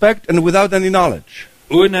respect and without any knowledge.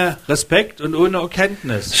 Ohne Respekt und ohne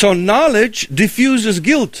Erkenntnis. So knowledge diffuses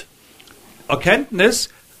guilt. Erkenntnis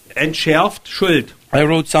entschärft Schuld. I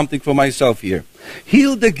wrote something for myself here.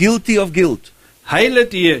 Heal the guilty of guilt. Heile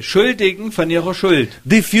die Schuldigen von ihrer Schuld.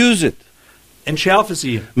 Diffuse it. Entschärfe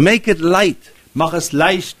sie. Make it light. Mach es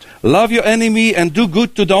leicht. Love your enemy and do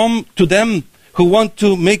good to them who want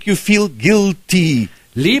to make you feel guilty.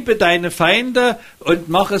 Liebe deine Feinde und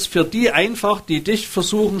mach es für die einfach, die dich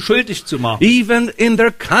versuchen schuldig zu machen. Even in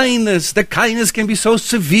their kindness, the kindness can be so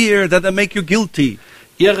severe that they make you guilty.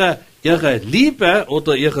 Ihre Liebe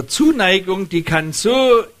oder ihre Zuneigung, die kann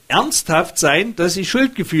so ernsthaft sein, dass sie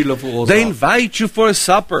Schuldgefühle They verursachen. invite you for a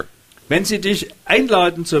supper. Wenn sie dich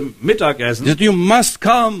einladen zum Mittagessen That you must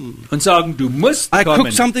come. und sagen, du musst I kommen.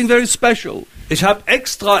 cooked something very special. Ich habe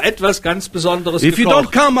extra etwas ganz Besonderes If you don't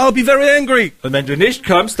gekocht. come, I'll be very angry. Und wenn du nicht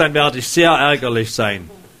kommst, dann werde ich sehr ärgerlich sein.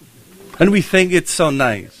 And we think it's so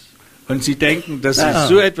nice. Und sie denken, dass Ja.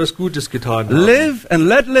 sie so etwas Gutes getan haben. Live and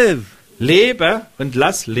let live. Lebe und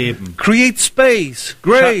lass leben. Create space,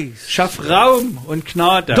 grace. Schaff Raum und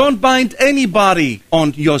Gnade. Don't bind anybody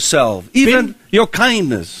on yourself, even your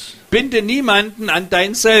kindness. Binde niemanden an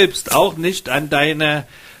dein Selbst, auch nicht an deine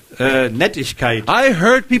Nettigkeit. I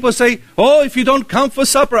heard people say, oh, if you don't come for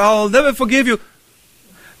supper, I'll never forgive you.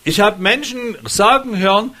 Ich habe Menschen sagen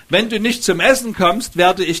hören, wenn du nicht zum Essen kommst,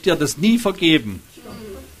 werde ich dir das nie vergeben.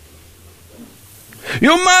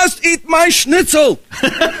 You must eat my schnitzel.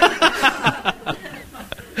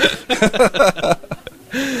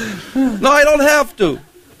 No, I don't have to.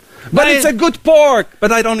 But Nein. it's a good pork,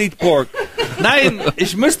 but I don't eat pork. Nein,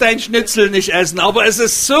 ich muss dein Schnitzel nicht essen, aber es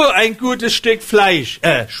ist so ein gutes Stück Fleisch.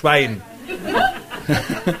 Schwein.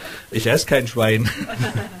 Ich esse kein Schwein.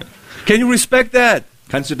 Can you respect that?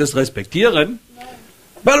 Kannst du das respektieren?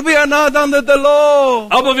 But we are not under the law.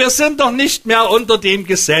 Aber wir sind doch nicht mehr unter dem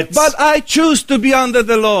Gesetz. But I choose to be under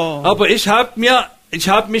the law. Aber ich habe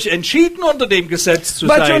mich entschieden, unter dem Gesetz zu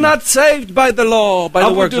But you're sein. not saved by the law, by the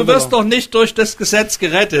Aber works du of the wirst law. doch nicht durch das Gesetz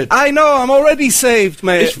gerettet. I know, I'm already saved,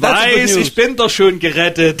 mate. Ich That's the good weiß, news. ich bin doch schon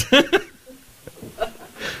gerettet.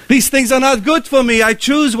 These things are not good for me. I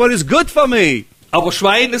choose what is good for me. Aber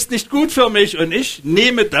Schwein ist nicht gut für mich und ich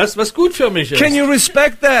nehme das, was gut für mich ist. Can you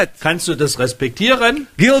respect that? Kannst du das respektieren?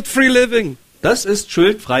 Guilt-free living. Das ist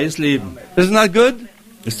schuldfreies Leben. Isn't that good?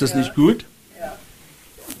 Ist das nicht gut?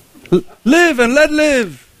 Live and let live.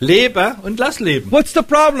 Lebe und lass leben. What's the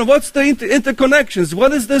problem? What's the interconnections?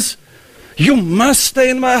 What is this? You must stay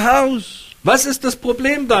in my house. Was ist das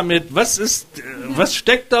Problem damit? Was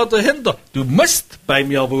steckt da dahinter? Du musst bei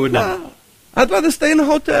mir wohnen. I'd rather stay in a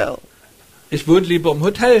hotel. Ich wohne lieber im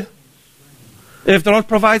Hotel. If the Lord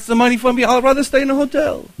provides the money for me, I'll rather stay in a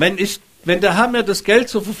hotel. Wenn der Herr mir das Geld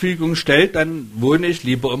zur Verfügung stellt, dann wohne ich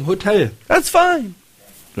lieber im Hotel. That's fine.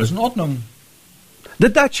 Das ist in Ordnung. The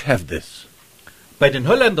Dutch have this. Bei den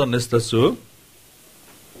Holländern ist das so.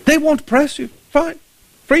 They won't press you. Fine.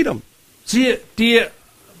 Freedom. Die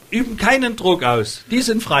üben keinen Druck aus. Die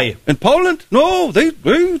sind frei. In Poland, no, they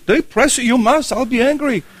press you. You must. I'll be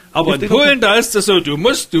angry. Aber If in they don't- Polen, da ist es so, du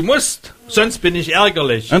musst, sonst bin ich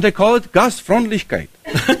ärgerlich. And they call it Gastfreundlichkeit.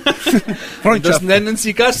 Das Freundschaft. nennen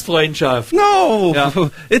sie Gastfreundschaft. No, Ja.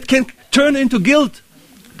 it can turn into guilt.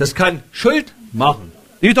 Das kann Schuld machen.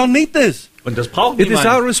 You don't need this. Und das braucht It is our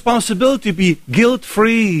niemand. responsibility to be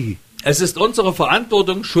guilt-free. Es ist unsere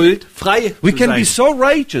Verantwortung, schuldfrei We zu can be sein. so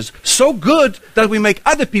righteous, so good that we make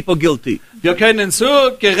other people guilty. Wir können so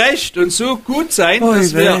gerecht und so gut sein, Oi,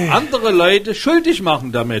 dass wir weh. andere Leute schuldig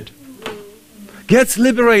machen damit. Get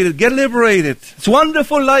liberated. It's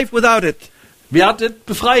wonderful life without it. Werdet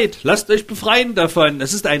befreit. Lasst euch befreien davon.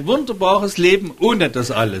 Es ist ein wunderbares Leben ohne das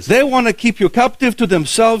alles. They want to keep you captive to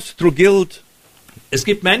themselves through guilt. Es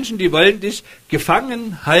gibt Menschen, die wollen dich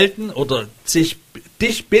gefangen halten oder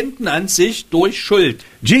dich binden an sich durch Schuld.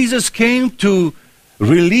 Jesus came to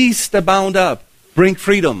release the bound up, bring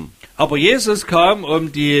freedom. Aber Jesus kam,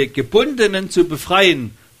 um die Gebundenen zu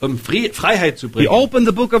befreien, um Freiheit zu He bringen. opened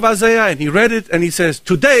the book of Isaiah and he read it and he says,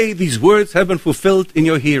 today these words have been fulfilled in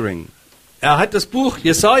your hearing. Er hat das Buch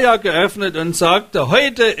Jesaja geöffnet und sagte,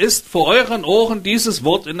 heute ist vor euren Ohren dieses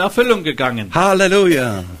Wort in Erfüllung gegangen.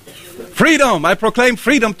 Hallelujah. Freedom. I proclaim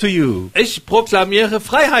freedom to you. Ich proklamiere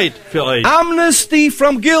Freiheit für euch. Amnesty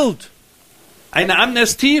from guilt. Eine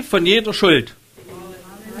Amnestie von jeder Schuld.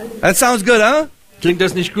 That sounds good, huh? Klingt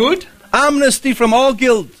das nicht gut? Amnesty from all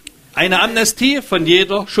guilt. Eine Amnestie von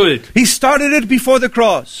jeder Schuld. He started it before the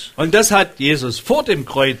cross. Und das hat Jesus vor dem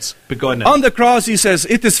Kreuz begonnen. On the cross he says,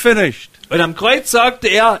 it is finished. Und am Kreuz sagte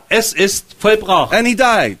er, es ist vollbracht. And he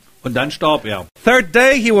died. Und dann starb er. Third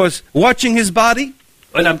day he was watching his body.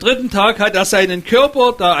 Und am dritten Tag hat er seinen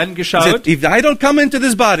Körper da He angeschaut. said, if I don't come into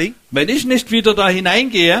this body, Wenn ich nicht wieder da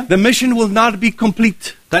hineingehe, the mission will not be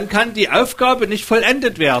complete. dann kann die Aufgabe nicht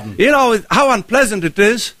vollendet werden. You know how unpleasant it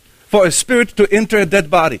is for a spirit to enter a dead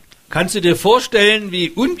body. Kannst du dir vorstellen, wie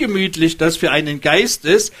ungemütlich das für einen Geist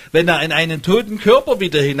ist, wenn er in einen toten Körper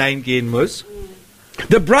wieder hineingehen muss?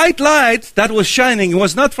 The bright light that was shining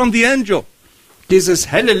was not from the angel. Dieses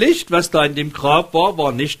helle Licht, was da in dem Grab war,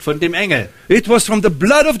 war nicht von dem Engel. It was from the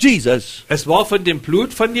blood of Jesus. Es war von dem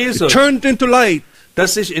Blut von It Jesus, turned into light.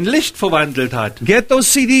 das sich in Licht verwandelt hat. Get those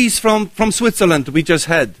CDs from Switzerland we just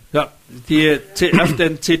had. Ja, auf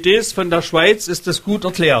den CDs von der Schweiz ist das gut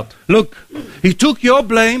erklärt. Look, he took your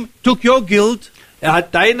blame, took your guilt, Er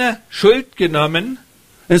hat deine Schuld genommen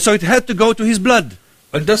and so it had to go to his blood.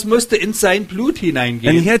 und das musste in sein Blut And he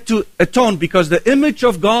hineingehen. had to atone because the image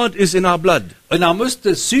of God is in our blood. Und er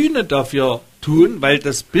musste Sühne dafür tun, weil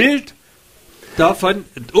das Bild davon,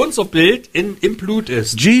 unser Bild im Blut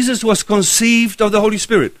ist. Jesus was conceived of the Holy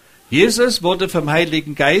Spirit, Jesus wurde vom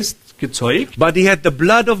Heiligen Geist gezeugt, but he had the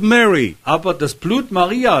blood of Mary, aber das Blut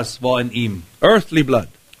Marias war in ihm, earthly blood,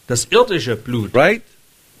 das irdische Blut. right?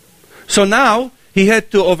 So now he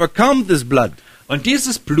had to overcome this blood. Und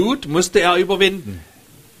dieses Blut musste er überwinden.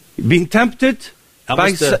 Being tempted Er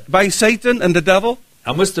by, musste, by Satan and the devil,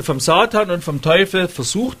 er musste vom Satan und vom Teufel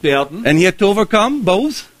versucht werden and he had to overcome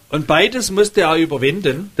both. und beides musste er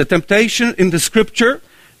überwinden. The temptation in the scripture,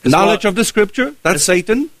 Es knowledge war- of the scripture, that's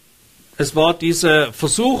Satan. Es war diese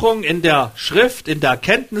Versuchung in der Schrift, in der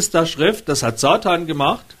Kenntnis der Schrift, das hat Satan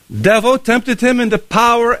gemacht. Devil tempted him in the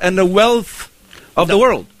power and the wealth of the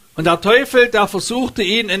world. Und der Teufel, der versuchte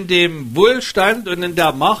ihn in dem Wohlstand und in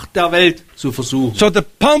der Macht der Welt zu versuchen. So the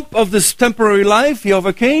pump of this temporary life he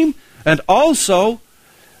overcame, and also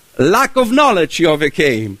lack of knowledge he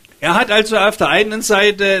overcame. Er hat also auf der einen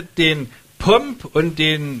Seite den Pomp und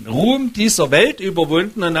den Ruhm dieser Welt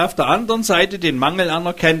überwunden und auf der anderen Seite den Mangel an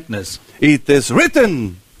Erkenntnis. It is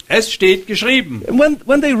written. Es steht geschrieben.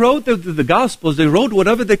 When they wrote the Gospels, they wrote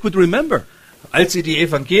whatever they could remember. Als sie die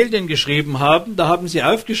Evangelien geschrieben haben, da haben sie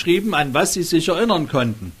aufgeschrieben, an was sie sich erinnern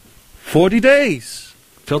konnten. 40 days.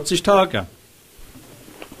 40 Tage.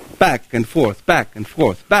 Back and forth, back and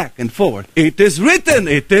forth, back and forth. It is written,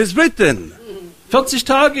 it is written. 40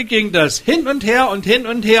 Tage ging das hin und her und hin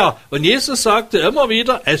und her. Und Jesus sagte immer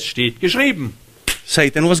wieder, es steht geschrieben.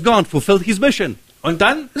 Satan was gone, fulfilled his mission. Und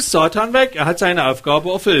dann ist Satan weg. Er hat seine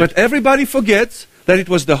Aufgabe erfüllt. But everybody forgets that it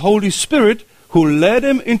was the Holy Spirit who led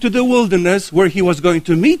him into the wilderness where he was going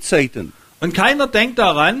to meet Satan. Und keiner denkt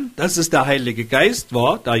daran, dass es der Heilige Geist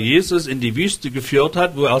war, der Jesus in die Wüste geführt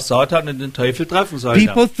hat, wo er Satan und den Teufel treffen sollte.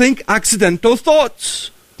 People think accidental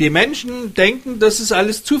thoughts Die Menschen denken, dass es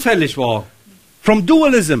alles zufällig war. from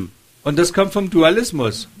dualism. Und das kommt vom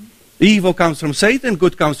Dualismus. Evil comes from Satan,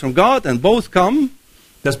 good comes from God, and both come.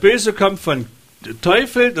 Das Böse kommt vom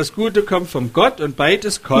Teufel, das Gute kommt von Gott und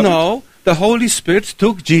beides kommt. No, the Holy Spirit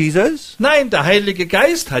took Jesus. Nein, der Heilige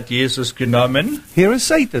Geist hat Jesus genommen Here is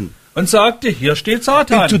Satan. und sagte, hier steht In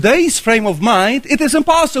Satan. today's frame of mind, it is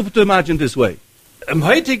impossible to imagine this way. Im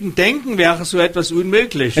heutigen Denken wäre so etwas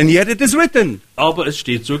unmöglich. And yet it is written. Aber es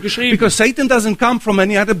steht so geschrieben. Because Satan doesn't come from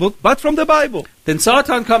any other book but from the Bible. Denn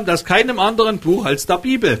Satan kommt aus keinem anderen Buch als der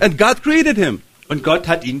Bibel. And God created him. Und Gott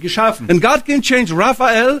hat ihn geschaffen. And God can change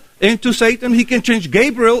Raphael into Satan. He can change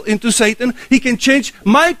Gabriel into Satan. He can change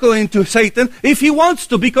Michael into Satan if he wants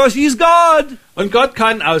to, because he's God. Und Gott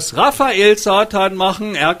kann aus Raphael Satan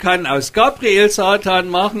machen, er kann aus Gabriel Satan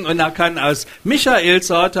machen und er kann aus Michael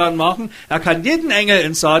Satan machen. Er kann jeden Engel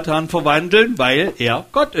in Satan verwandeln, weil er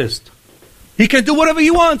Gott ist. He can do whatever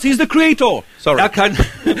he wants. He's the creator. Er kann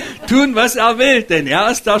tun, was er will, denn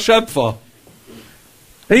er ist der Schöpfer.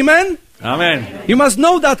 Amen? Amen. You must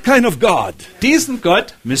know that kind of God. Diesen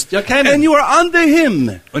Gott müsst ihr And kennen. you are under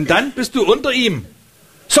him. Und dann bist du unter ihm.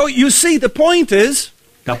 So you see, the point is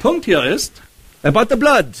Der Punkt hier ist, about the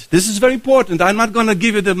blood. This is very important. I'm not going to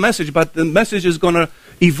give you the message, but the message is going to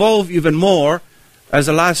evolve even more as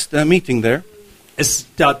a last meeting there.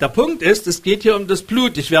 Der Punkt ist, es geht hier um das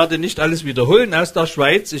Blut. Ich werde nicht alles wiederholen aus der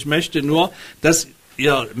Schweiz. Ich möchte nur, dass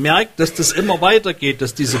ihr merkt, dass das immer weitergeht,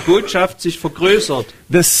 dass diese Botschaft sich vergrößert.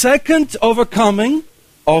 The second overcoming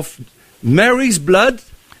of Mary's blood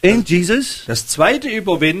in Jesus Das zweite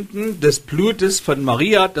Überwinden des Blutes von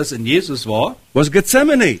Maria, das in Jesus war, was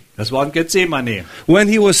Gethsemane. das war in Gethsemane. When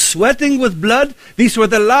he was sweating with blood, these were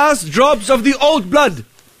the last drops of the old blood.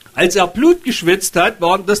 Als er Blut geschwitzt hat,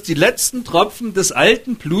 waren das die letzten Tropfen des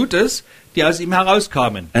alten Blutes, die aus ihm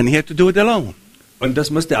herauskamen. And he had to do it alone. Und das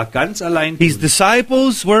musste er ganz allein His tun.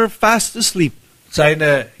 disciples were fast asleep.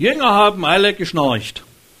 Seine Jünger haben alle geschnarcht.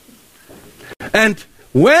 And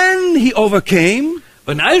when he overcame,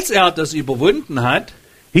 Und als er das überwunden hat,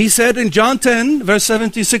 he said in John 10, verse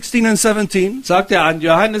 16 and 17, sagt er an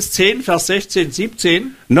Johannes 10, Vers 16,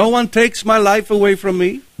 17, no one takes my life away from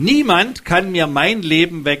me. niemand kann mir mein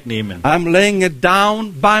Leben wegnehmen. I'm laying it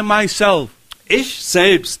down by myself. Ich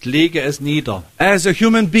selbst lege es nieder. As a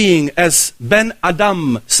human being, as Ben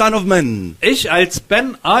Adam, son of man. Ich als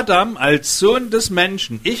Ben Adam, als Sohn des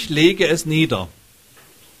Menschen, ich lege es nieder.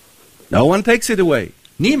 No one takes it away.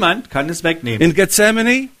 Niemand kann es wegnehmen. In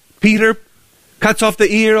Gethsemane, Peter cuts off the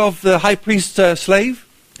ear of the high priest's slave.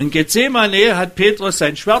 In Gethsemane hat Petrus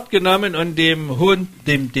sein Schwert genommen und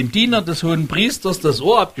dem Diener des hohen Priesters das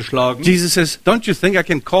Ohr abgeschlagen. Jesus says, don't you think I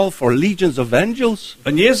can call for legions of angels?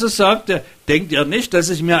 Und Jesus sagte, denkt ihr nicht, dass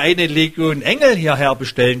ich mir eine Legion Engel hierher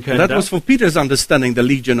bestellen That könnte? was for Peter's understanding, the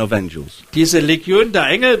legion of angels. Diese Legion der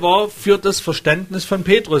Engel war für das Verständnis von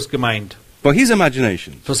Petrus gemeint. For his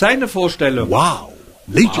imagination. Für seine Vorstellung. Wow,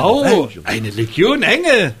 legion of Wow, angels. eine Legion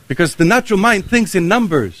Engel. Because the natural mind thinks in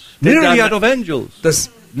numbers, Denn nearly dann- out of angels. Das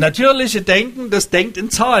natürliche Denken, das denkt in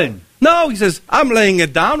Zahlen. No, he says, I'm laying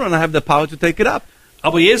it down and I have the power to take it up.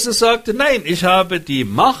 Aber Jesus sagte, nein, ich habe die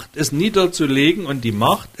Macht, es niederzulegen und die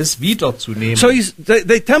Macht, es wiederzunehmen. So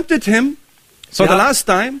they tempted him for the Ja. last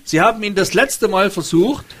time. Sie haben ihn das letzte Mal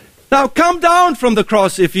versucht Now come down from the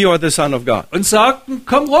cross if you are the Son of God. und sagten,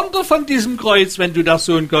 komm runter von diesem Kreuz, wenn du der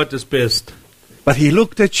Sohn Gottes bist. But he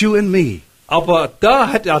looked at you and me Aber da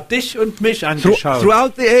hat er dich und mich angeschaut,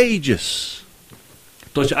 throughout the ages.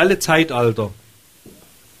 durch alle Zeitalter.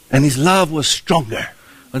 And his love was stronger.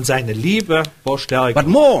 Und seine Liebe war stärker. But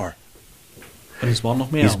more, Und es war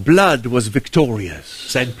noch his mehr. blood was victorious,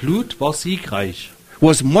 Sein Blut war siegreich.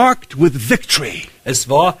 was marked with victory. Es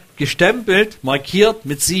war gestempelt, markiert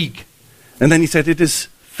mit Sieg. And then he said, it is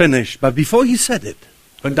finished. But before he said it,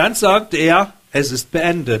 Und dann sagte er, es ist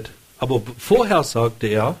beendet. Aber vorher sagte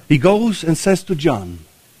er, he goes and says to John,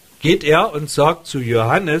 geht er und sagt zu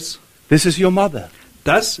Johannes, this is your mother,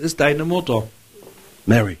 das ist deine Mutter,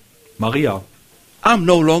 Mary. Maria. I'm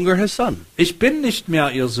no longer her son. Ich bin nicht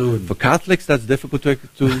mehr ihr Sohn. For Catholics, that's difficult to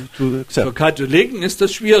Für accept. Katholiken ist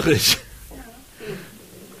das schwierig,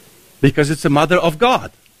 Because it's the mother of God.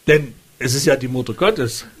 denn es ist ja die Mutter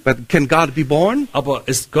Gottes. But can God be born? Aber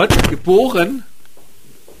ist Gott geboren?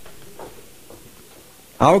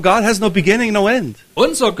 Our God has no beginning, no end.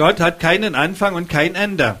 Unser Gott hat keinen Anfang und kein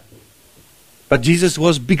Ende. But Jesus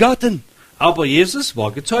was begotten Aber Jesus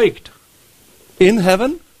war gezeugt. in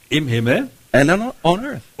heaven Im Himmel and on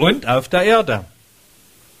earth. und auf der Erde.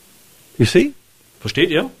 You see? Versteht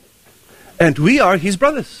ihr? And we are his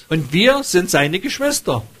brothers. Und wir sind seine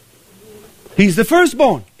Geschwister. He's the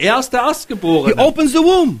firstborn. Er ist der He Erstgeborene. opens the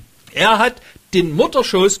womb Er hat den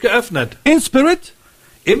Mutterschoß geöffnet. in spirit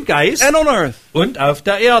Im Geist and on earth. und auf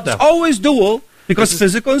der Erde. Always dual because Das ist-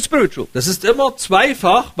 physical and spiritual. Das ist immer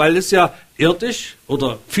zweifach, weil es ja irdisch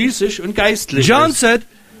oder physisch und geistlich John ist. said,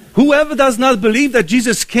 whoever does not believe that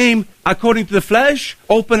Jesus came according to the flesh,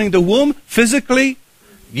 opening the womb physically,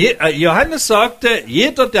 Johannes sagte,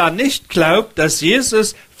 jeder, der nicht glaubt, dass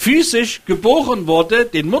Jesus physisch geboren wurde,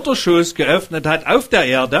 den Mutterschoß geöffnet hat auf der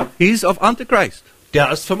Erde, he's of Antichrist. der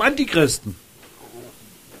ist vom Antichristen.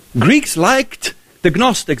 Greeks liked the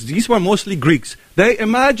Gnostics. These were mostly Greeks. They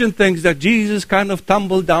imagined things that Jesus kind of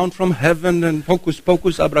tumbled down from heaven and hocus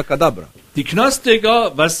pocus abracadabra. Die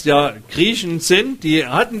Gnostiker, was ja Griechen sind, die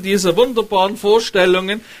hatten diese wunderbaren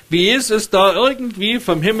Vorstellungen, wie Jesus da irgendwie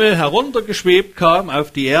vom Himmel heruntergeschwebt kam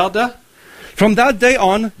auf die Erde. From that day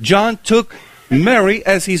on, John took Mary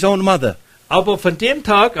as his own mother. Aber von dem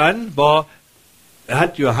Tag an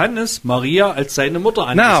hat Johannes Maria als seine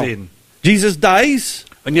Mutter Now, angesehen. Jesus dies,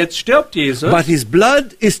 Und jetzt stirbt Jesus, but his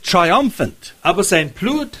blood is triumphant. aber sein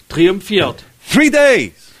Blut triumphiert. 3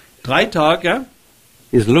 days, 3 Tage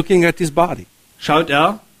he's looking at his body. schaut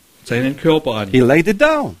er seinen Körper an. He laid it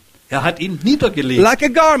down. Er hat ihn niedergelegt. Like a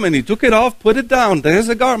garment. He took it off, put it down. There's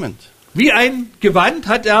a garment. Wie ein Gewand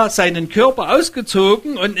hat er seinen Körper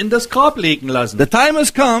ausgezogen und in das Grab legen lassen. The time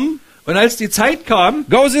has come, Und als die Zeit kam,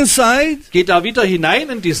 goes inside, geht er wieder hinein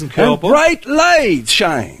in diesen and Körper. bright light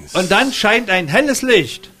shines. Und dann scheint ein helles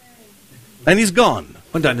Licht. And he's gone.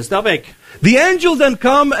 Und dann ist er weg. The angel then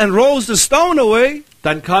come and rolls the stone away,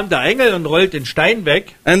 Dann kam der Engel und rollt den Stein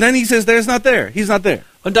weg. and then he says, there's not there. He's not there.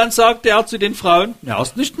 Und dann sagte er zu den Frauen, er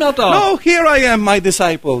ist nicht mehr da. No, here I am, my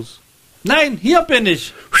disciples. Nein, hier bin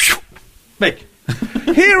ich. Weg.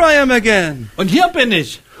 Here I am again. Und hier bin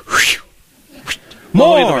ich.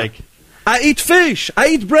 War wieder More. weg. I eat fish.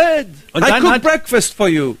 I eat bread. Und I dann cook hat- breakfast for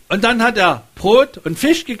you. Und dann hat er Brot und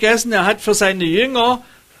Fisch gegessen. Er hat für seine Jünger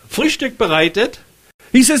Frühstück bereitet.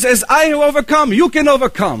 He says, as I have overcome, you can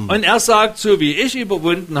overcome. Und er sagt, so wie ich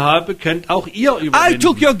überwunden habe, könnt auch ihr I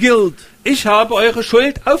took überwinden. your guilt, Ich habe eure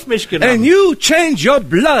Schuld auf mich and genommen. you change your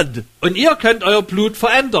blood. Und ihr könnt euer Blut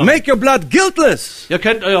verändern. Make your blood guiltless. Ihr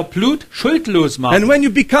könnt euer Blut schuldlos And machen. when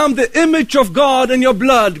you become the image of God in your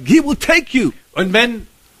blood, He will take you. Und wenn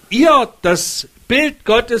ihr das Bild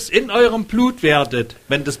Gottes in eurem Blut werdet,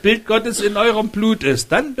 wenn das Bild Gottes in eurem Blut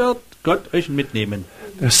ist, dann wird Gott euch mitnehmen.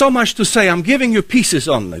 There's so much to say. I'm giving you pieces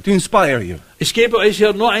only to inspire you. Ich gebe euch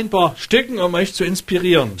hier nur ein paar Stücken, um euch zu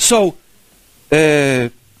inspirieren. So,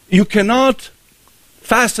 you cannot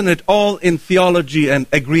fasten it all in theology and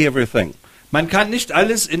agree everything. Man kann nicht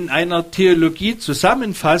alles in einer Theologie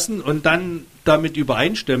zusammenfassen und dann damit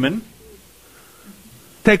übereinstimmen.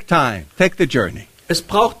 Take time. Take the journey. Es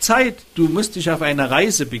braucht Zeit. Du musst dich auf eine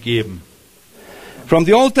Reise begeben. From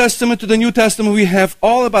the Old Testament to the New Testament, we have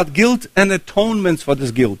all about guilt and atonements for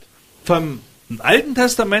this guilt. Vom Alten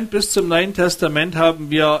Testament bis zum Neuen Testament haben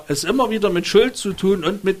wir es immer wieder mit Schuld zu tun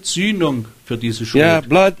und mit Sühnung für diese Schuld. Yeah,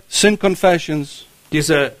 blood, sin confessions.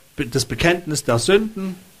 Das Bekenntnis der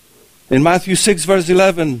Sünden. In Matthew 6, verse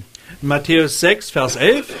 11, In Matthäus 6, Vers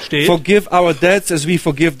 11 steht, forgive our debts as we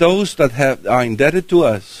forgive those that are indebted to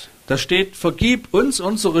us. da steht, vergib uns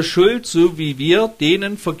unsere Schuld, so wie wir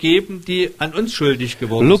denen vergeben, die an uns schuldig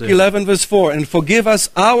geworden Luke sind. 11, verse 4, and forgive us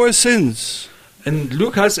our sins, In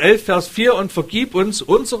Lukas 11, Vers 4, und vergib uns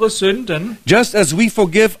unsere Sünden, just as we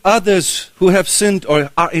forgive others who have sinned or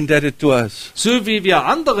are indebted to us. so wie wir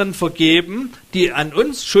anderen vergeben, die an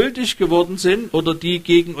uns schuldig geworden sind oder die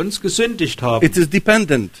gegen uns gesündigt haben. It is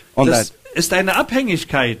dependent on Das that. ist eine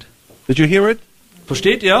Abhängigkeit. Did you hear it?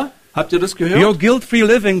 Versteht ihr? Habt ihr das Your gehört? guilt-free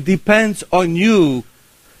living depends on you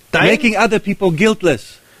making other people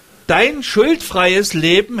guiltless. Dein schuldfreies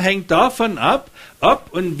Leben hängt davon ab,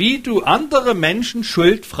 ob und wie du andere Menschen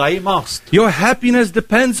schuldfrei machst. Your happiness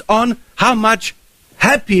depends on how much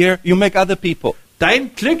happier you make other people.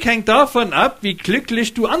 Dein Glück hängt davon ab, wie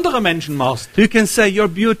glücklich du andere Menschen machst. You can say, you're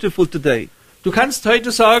beautiful today. Du kannst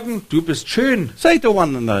heute sagen, du bist schön. Say to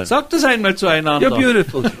one another, Sag das einmal you're zueinander.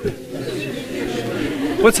 beautiful.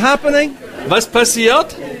 What's happening? Was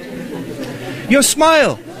passiert? You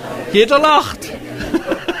smile. Jeder lacht.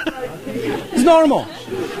 It's normal.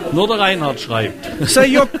 Nur der Reinhard schreibt. Say,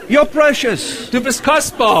 you're precious. Du bist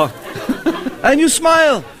kostbar. And you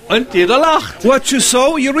smile. Und jeder lacht. What you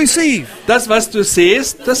sow, you receive. Das, was du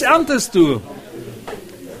siehst, das erntest du.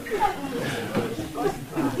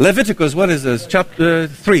 Leviticus, what is this? Chapter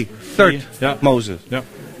 3, third Yeah. Moses. Ja.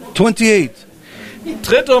 28,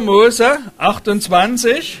 3. Mose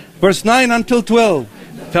 28, verse 9 until 12.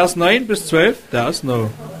 Vers 9 bis 12. There's no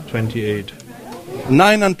 28.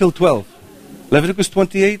 9 until 12. Leviticus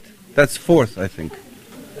 28, that's fourth, I think.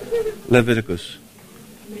 Leviticus.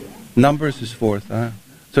 Numbers is fourth, huh?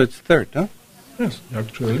 So it's third, huh? Yes,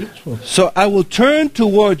 actually. So I will turn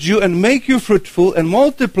towards you and make you fruitful and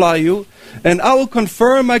multiply you, and I will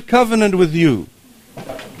confirm my covenant with you.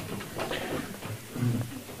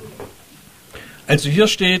 Also hier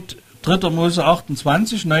steht 3. Mose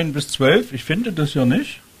 28, 9 bis 12. Ich finde das hier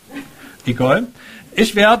nicht. Egal.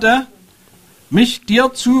 Ich werde mich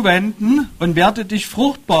dir zuwenden und werde dich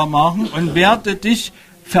fruchtbar machen und werde dich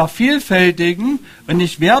vervielfältigen und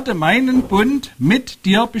ich werde meinen Bund mit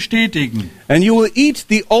dir bestätigen. And you will eat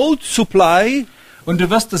the old supply Und du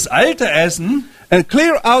wirst das Alte essen and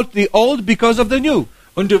clear out the old because of the new.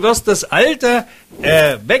 und du wirst das Alte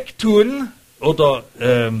wegtun oder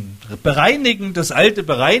bereinigen, das Alte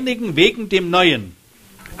bereinigen wegen dem Neuen.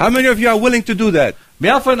 How many of you are willing to do that?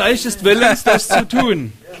 Wer von euch ist willens, das zu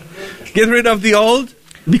tun? Get rid of the old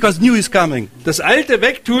because new is coming. Das Alte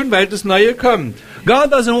wegtun, weil das Neue kommt.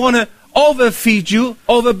 God doesn't want to overfeed you,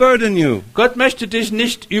 overburden you. Gott möchte dich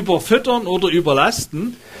nicht überfüttern oder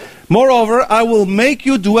überlasten. Moreover, I will make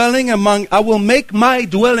my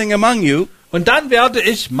dwelling among you. Und dann werde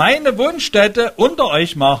ich meine Wohnstätte unter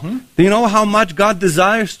euch machen. Do you know how much God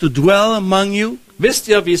desires to dwell among you? wisst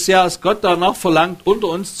ihr, wie sehr es Gott danach verlangt, unter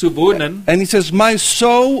uns zu wohnen? And he says, my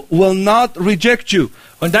soul will not reject you.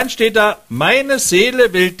 Und dann steht da, meine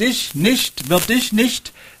Seele wird dich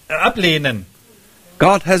nicht ablehnen.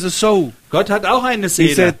 God has a soul. Gott hat auch eine He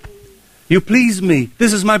Seele. said, you please me.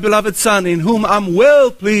 This is my beloved son in whom I'm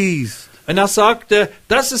well pleased. Und er sagte,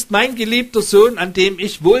 das ist mein geliebter Sohn, an dem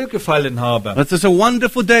ich Wohlgefallen habe. It is a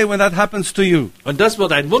wonderful day when that happens to you. Und das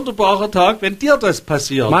wird ein wunderbarer Tag, wenn dir das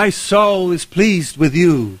passiert. My soul is pleased with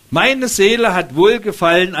you. Meine Seele hat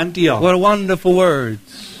Wohlgefallen an dir. What wonderful words.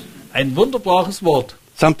 Ein wunderbares Wort.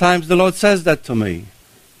 Sometimes the Lord says that to me.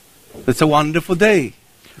 It's a wonderful day.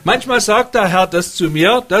 Manchmal sagt der Herr das zu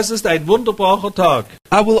mir, das ist ein wunderbarer Tag.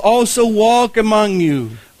 I will also walk among you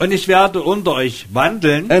Und ich werde unter euch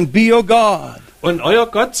wandeln and be your God, und euer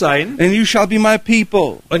Gott sein. and you shall be my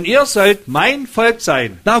people. Und ihr sollt mein Volk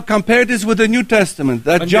sein. Now compare this with the New Testament.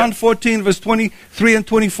 That And John 14, verse 23 and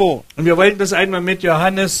 24. Und wir wollen das einmal mit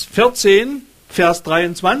Johannes 14, Vers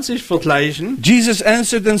 23 vergleichen. Jesus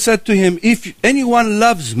answered and said to him, if anyone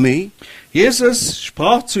loves me, Jesus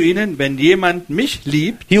sprach zu ihnen, wenn jemand mich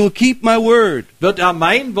liebt, he will keep my word. wird er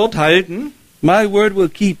mein Wort halten. My word will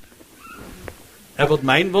keep. Er wird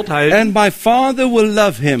mein Wort halten. And my Father will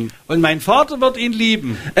love him. Und mein Vater wird ihn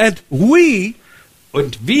lieben. And we,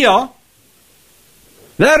 Und wir,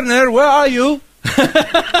 Werner, where are you?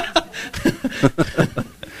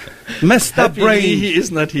 Messed up Happy brain. he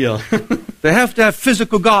is not here. They have to have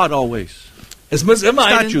physical God always. Es muss immer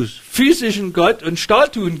einen Statues. physischen Gott und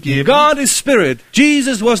Statuen geben. God is spirit.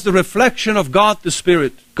 Jesus was the reflection of God the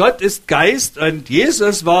Spirit. Gott ist Geist und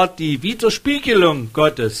Jesus war die Widerspiegelung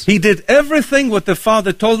Gottes. He did everything what the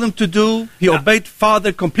Father told him to do. He Ja. obeyed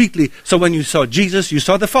Father completely. So when you saw Jesus, you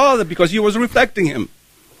saw the Father because he was reflecting him.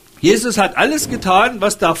 Jesus hat alles getan,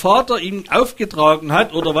 was der Vater ihm aufgetragen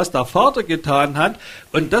hat oder was der Vater getan hat.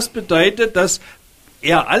 Und das bedeutet, dass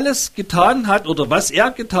er alles getan hat oder was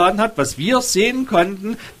er getan hat, was wir sehen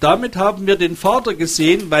konnten. Damit haben wir den Vater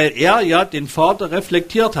gesehen, weil er ja den Vater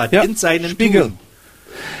reflektiert hat Ja, in seinem Spiegel. Tun.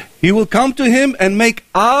 He will come to him and make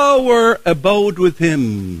our abode with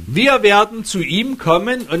him. Wir werden zu ihm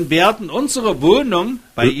kommen und werden unsere Wohnung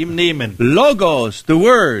bei ihm nehmen. Logos, the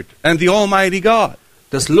Word, and the Almighty God.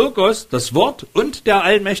 Das Logos, das Wort und der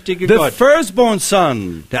allmächtige The Gott. firstborn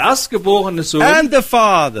Son Der erstgeborene Sohn and the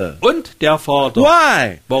Father. und der Vater.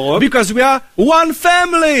 Why? Warum? Because we are one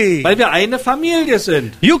family. Weil wir eine Familie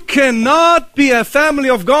sind. You cannot be a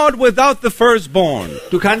family of God without the firstborn.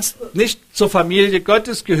 Du kannst nicht zur Familie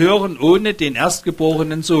Gottes gehören ohne den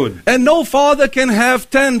erstgeborenen Sohn. And no father can have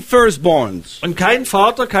 10 firstborns. Und kein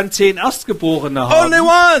Vater kann 10 Erstgeborene Only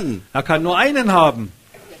haben. one. Er kann nur einen haben.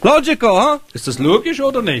 Logical, huh? Ist das logisch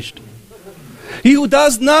oder nicht? He who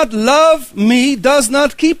does not love me does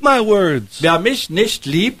not keep my words. Wer mich nicht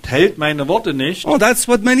liebt, hält meine Worte nicht. Oh, that's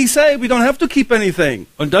what many say. We don't have to keep anything.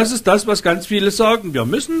 Und das ist das, was ganz viele sagen. Wir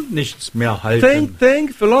müssen nichts mehr halten.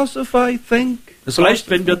 Think, philosophy, think. Es reicht,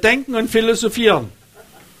 wenn wir denken und philosophieren.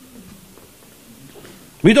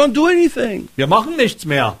 We don't do anything. Wir machen nichts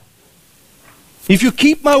mehr. If you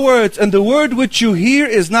keep my words and the word which you hear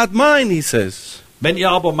is not mine, he says. Wenn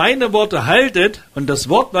ihr aber meine Worte haltet und das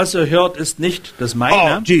Wort, was ihr hört, ist nicht das Oh,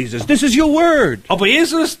 meine. Jesus, this is your word. Aber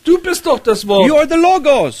Jesus, du bist doch das Wort. You are the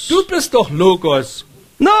Logos. Du bist doch Logos.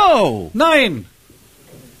 No, Nein,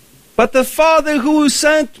 but the Father who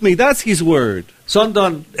sent me, that's his word.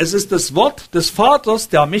 sondern es ist das Wort des Vaters,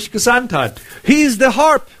 der mich gesandt hat. He is the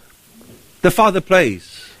harp the Father plays.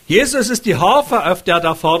 Jesus ist die Harfe, auf der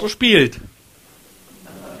der Vater spielt.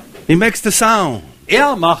 He makes the sound.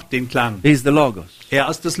 Er macht den Klang. He's the Logos. Er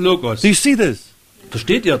ist das Logos. Do you see this?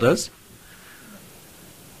 Versteht ihr das?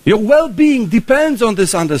 Your well-being depends on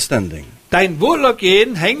this understanding. Dein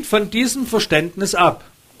Wohlergehen hängt von diesem Verständnis ab.